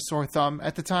me like a sore thumb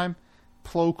at the time.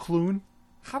 Plo Koon.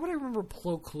 How would I remember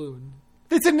Plo Koon?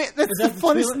 That's the that the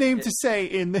funnest Twi'lek- name to say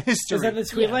in the history. Is that the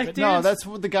Twi'lek but dude? No, that's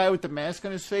the guy with the mask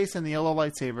on his face and the yellow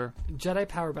lightsaber. Jedi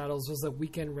Power Battles was a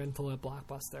weekend rental at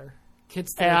Blockbuster.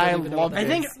 Kids today And I don't even know what loved that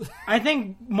it. is. I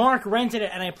think Mark rented it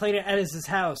and I played it at his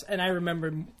house, and I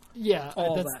remembered. Yeah,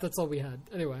 all that. that's all we had.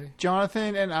 Anyway,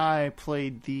 Jonathan and I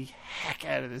played the heck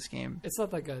out of this game. it's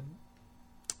not that good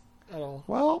at all.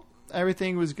 Well,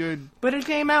 everything was good. But it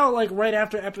came out like right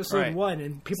after episode Right. 1,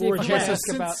 and people See, were if I'm jazzed. gonna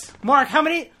So ask since- about- Mark,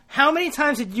 how many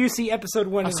times did you see episode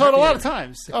 1? I saw it a lot of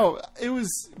times. Oh, it was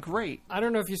great. I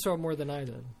don't know if you saw it more than I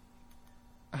did.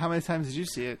 How many times did you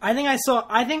see it? I think I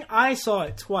saw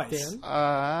it twice. Dan?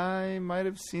 I might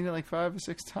have seen it like 5 or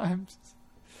 6 times.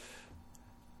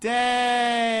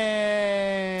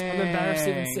 Dang! I'm embarrassed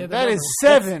to even say the That number. is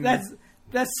 7.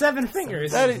 That's 7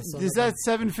 fingers. That is. Does that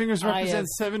 7 fingers I represent have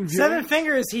 7 viewers? 7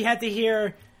 fingers. He had to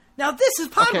hear. Now this is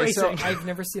pod Okay, so- racing. I've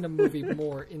never seen a movie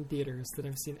more in theaters than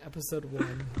I've seen episode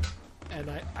 1, and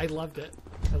I loved it.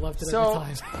 I loved it So-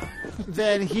 every time.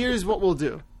 Then here's what we'll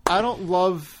do. I don't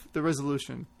love the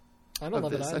resolution I don't of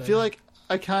love this. it I either. feel like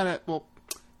I kind of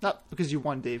not because you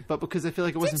won, Dave, but because I feel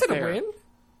like it wasn't It's a fair. win.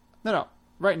 No.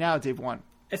 Right now, Dave won.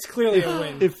 It's clearly a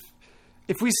win.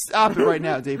 If we stop it right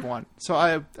now, Dave won. So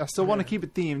I still want to keep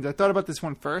it themed. I thought about this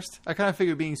one first. I kind of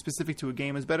figured being specific to a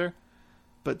game is better,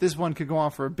 but this one could go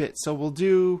on for a bit. So we'll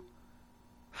do.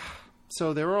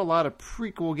 So there are a lot of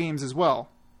prequel games as well.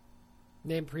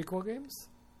 Name prequel games.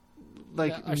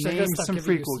 Like Yeah, I should name stop some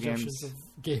giving you prequel games. suggestions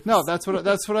of games. No, that's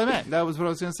what I meant. That was what I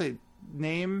was going to say.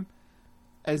 Name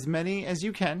as many as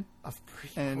you can, Of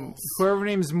prequels. and whoever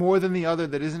names more than the other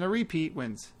that isn't a repeat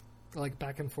wins. Like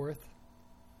back and forth.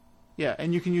 Yeah,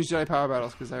 and you can use Jedi Power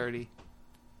Battles because I already.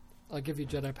 I'll give you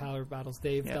Jedi Power Battles,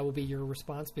 Dave. Yeah. That will be your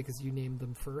response because you named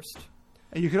them first.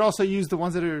 And you could also use the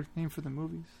ones that are named for the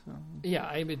movies. So. Yeah,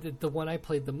 I mean the one I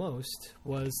played the most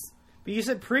was But you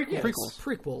said prequels. yes,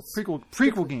 Prequels. prequels.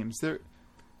 Prequel games. They're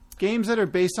games that are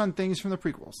based on things from the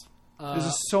prequels. There's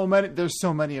just so many. There's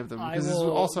so many of them. I Because this is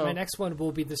will, also my next one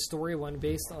will be the story one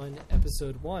based on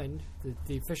Episode 1,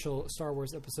 the official Star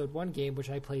Wars Episode 1 game,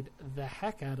 which I played the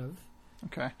heck out of,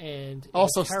 okay. and it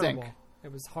Also was terrible. stink.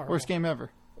 It was horrible. Worst game ever.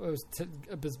 It was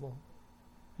abysmal.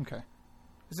 Okay.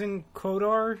 Isn't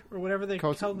KOTOR or whatever they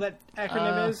KOTOR. call that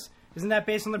acronym is? Isn't that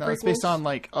based on the No, prequels? it's based on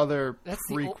like other That's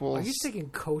prequels. Are you thinking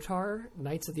KOTOR,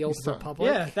 Knights of the Old Based on-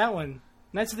 Republic? Yeah, that one.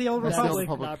 Knights of the Old Knights of the Old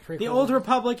Republic. Republic. Not The prequel. Old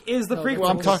Republic is the No, prequel. Well,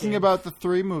 I'm Prequels. talking about the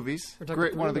 3 movies. We're talking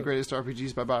Great, one of the three greatest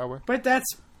RPGs by BioWare. But that's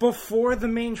before the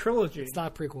main trilogy. It's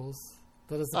not prequels.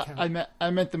 That doesn't count.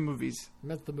 I meant the movies. I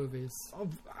meant the movies.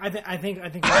 I think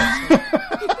that's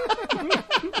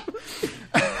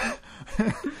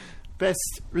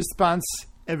Best response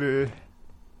ever.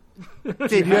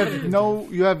 Dave,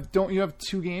 don't you have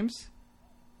 2 games?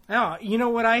 Oh, you know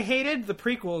what I hated? The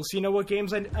prequels. You know what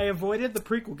games I avoided? The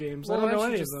prequel games. I don't know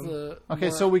any of them.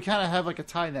 Okay, so we kind of have like a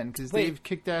tie then because Wait. Dave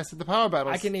kicked ass at the Power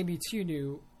Battles. I can name you 2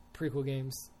 new prequel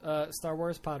games: Star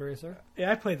Wars Pod Racer,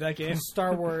 Yeah, I played that game.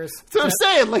 Star Wars, That's what I'm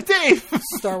saying, like Dave.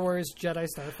 Star Wars Jedi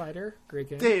Starfighter. Great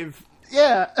game. Dave,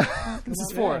 yeah, this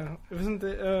is 4. Yeah, it wasn't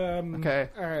the. Okay,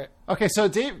 All right. okay. So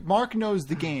Mark knows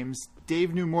the games.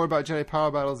 Dave knew more about Jedi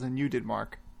Power Battles than you did,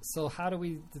 Mark. So how do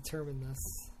we determine this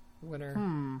winner?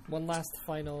 One last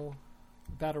final.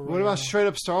 Battle What Royale. about straight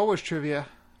up Star Wars trivia?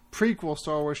 Prequel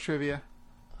Star Wars trivia.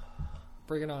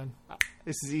 Bring it on.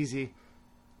 This is easy.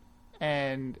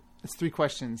 And it's 3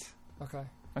 questions. Okay.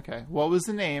 Okay. What was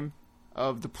the name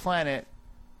of the planet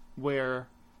where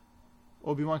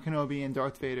Obi-Wan Kenobi and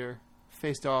Darth Vader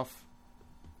faced off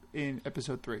in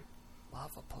Episode 3?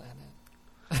 Lava Planet.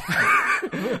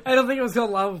 I don't think it was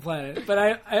called Lava Planet,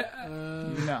 but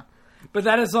No. but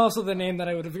that is also the name that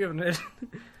I would have given it.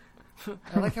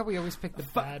 I like how we always pick the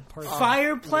bad parts.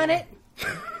 Fire Planet.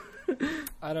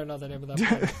 I don't know the name of that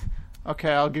planet.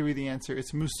 Okay, I'll give you the answer.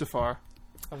 It's Mustafar.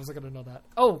 I wasn't going to know that.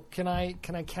 Oh, can I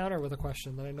counter with a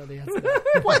question that I know the answer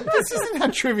to? What? This isn't how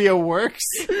trivia works.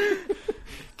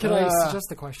 Can I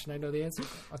suggest a question I know the answer to?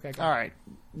 Okay, go. All right.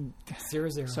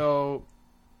 0-0. So,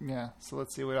 yeah. So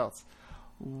let's see what else.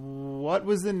 What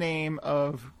was the name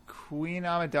of Queen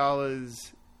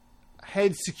Amidala's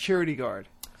head security guard?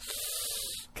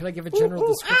 Can I give a general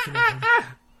description of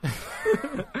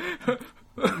him?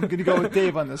 I'm going to go with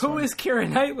Dave on this Who one. is Keira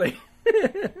Knightley?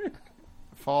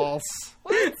 False.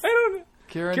 I don't know.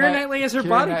 Keira Knightley is her Keira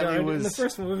bodyguard Knightley in the was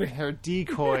first movie. her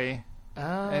decoy Oh.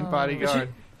 and bodyguard.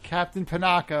 Captain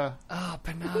Panaka. Oh,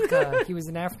 Panaka. He was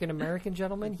an African American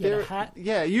gentleman. He had a hat.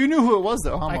 Yeah, you knew who it was,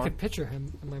 though, huh, I Mark? could picture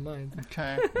him in my mind.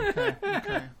 Okay.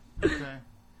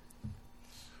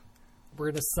 We're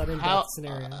in a sudden How- death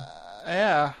scenario.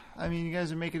 Yeah, I mean, you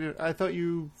guys are making it. I thought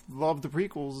you loved the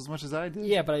prequels as much as I did.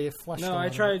 Yeah, but I flushed. No, a lot I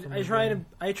of it tried. from I my tried. brain.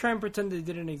 I try and pretend they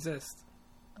didn't exist.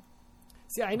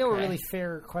 See, I know Okay. a really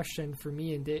fair question for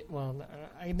me and Dave. Well,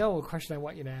 I know a question I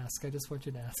want you to ask. I just want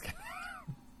you to ask.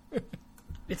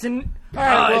 It's an.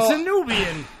 right, It's well- a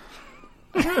Nubian.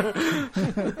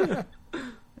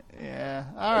 Yeah.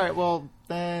 All right. Well,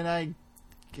 then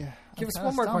Give us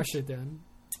one more question, Dan.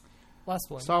 Last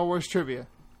one. Star Wars trivia.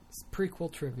 It's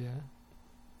prequel trivia.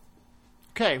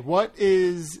 Okay, what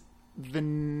is the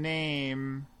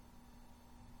name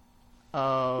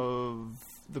of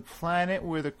the planet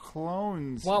where the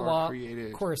clones Wah are wah.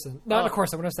 created? Coruscant. Not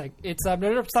Coruscant. What am I saying? It's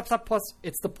no. Stop. Plus,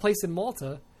 it's the place in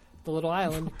Malta, the little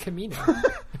island Camino.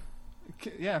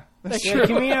 Yeah, that's Yeah, true.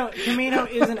 Camino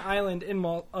is an island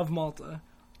of Malta.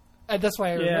 And that's why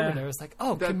I Yeah. remembered it. I was like,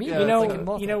 oh, That- Camino. yeah, You know, it's like in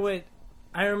Malta. you know what?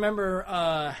 I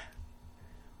remember.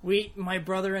 My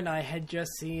brother and I had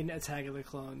just seen Attack of the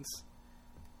Clones,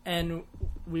 and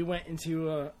we went into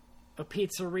a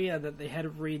pizzeria that they had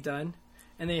redone,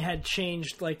 and they had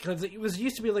changed because it was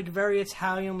used to be like very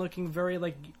Italian looking, very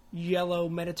like yellow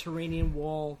Mediterranean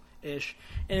wall ish,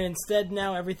 and instead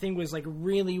now everything was like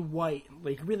really white,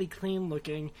 like really clean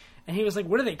looking. And he was like,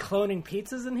 "What are they cloning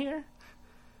pizzas in here?"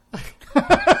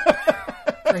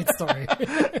 Great story.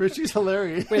 Richie's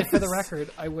hilarious. Wait, for the record,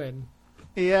 I win.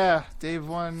 Yeah, Dave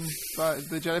won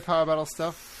the Jedi Power Battle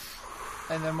stuff,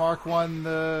 and then Mark won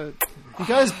the. You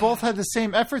guys both had the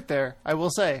same effort there. I will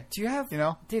say. Do you have, You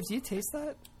know, Dave? Do you taste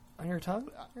that on your tongue?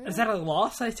 Is that a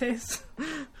loss I taste?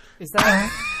 Is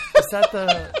that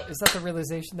the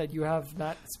realization that you have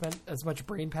not spent as much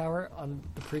brain power on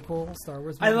the prequel Star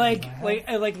Wars? I movie than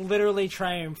have? I literally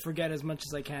try and forget as much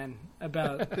as I can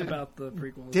about the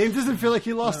prequels. Dave doesn't feel like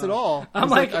he lost at all. I'm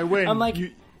He's like, I win. I'm like,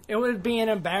 You- it would be an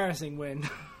embarrassing win.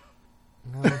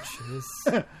 Oh,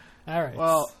 jeez. All right.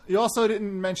 well, you also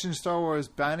didn't mention Star Wars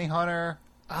Bounty Hunter.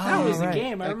 That was right. a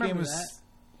game. I That remember game was.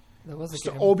 that. That was a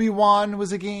So game. Obi-Wan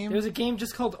was a game. There was a game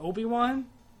just called Obi-Wan.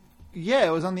 Yeah, it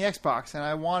was on the Xbox, and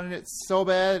I wanted it so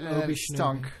bad, and Obi it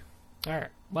stunk. All right.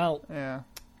 Well, Yeah.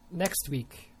 next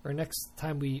week or next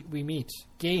time we meet,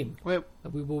 game Wait.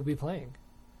 that we will be playing.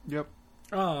 Yep.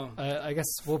 Oh, I guess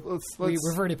Let's we've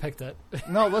already picked it.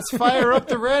 no. Let's fire up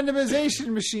the randomization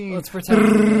machine. Let's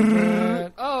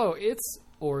pretend. Oh, it's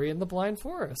Ori and the Blind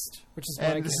Forest, which is my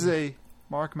and this is game.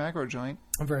 a Mark Macro joint.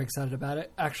 I'm very excited about it.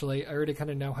 Actually, I already kind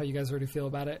of know how you guys already feel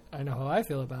about it. I know how I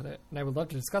feel about it, and I would love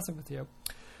to discuss it with you.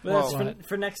 but Well, that's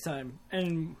for next time.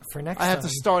 And For next I have time,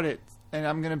 to start it, and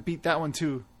I'm gonna beat that one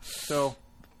too. So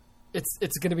it's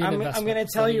going to be an I'm investment. going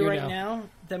to tell letting you right know. now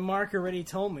that Mark already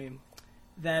told me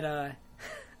that.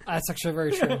 That's actually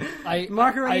very true.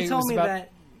 Mark already I told was me about-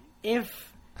 that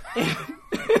if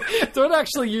Don't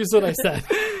actually use what I said.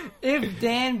 if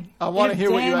Dan, I wanna if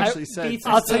hear what you Dan actually said. beats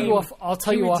I'll his tell you game, off. I'll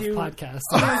tell he you would off do-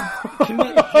 podcast.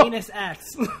 commit heinous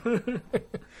acts.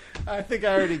 I think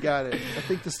I already got it. I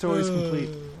think the story's complete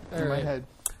in my right. head.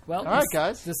 Well, All right,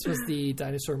 guys. This was the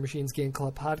Dinosaur Machines Game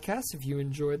Club podcast. If you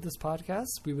enjoyed this podcast,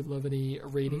 we would love any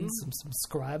ratings, some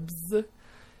subscribes,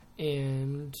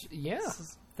 and yeah,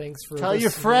 Thanks for Tell your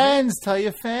listening. friends, tell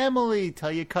your family,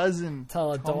 tell your cousin.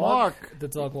 Tell a dog. Mark. The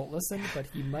dog won't listen, but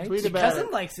he might. Tweet Your about cousin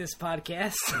it. likes this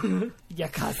podcast. Yeah,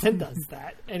 cousin does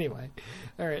that. Anyway.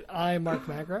 All right. I'm Mark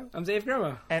Magro. I'm Dave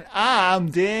Groma. And I'm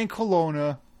Dan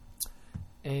Colonna.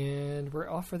 And we're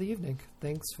off for the evening.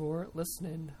 Thanks for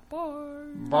listening. Bye.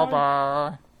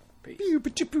 Bye-bye. Peace. Pew,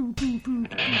 pew, pew, pew, pew.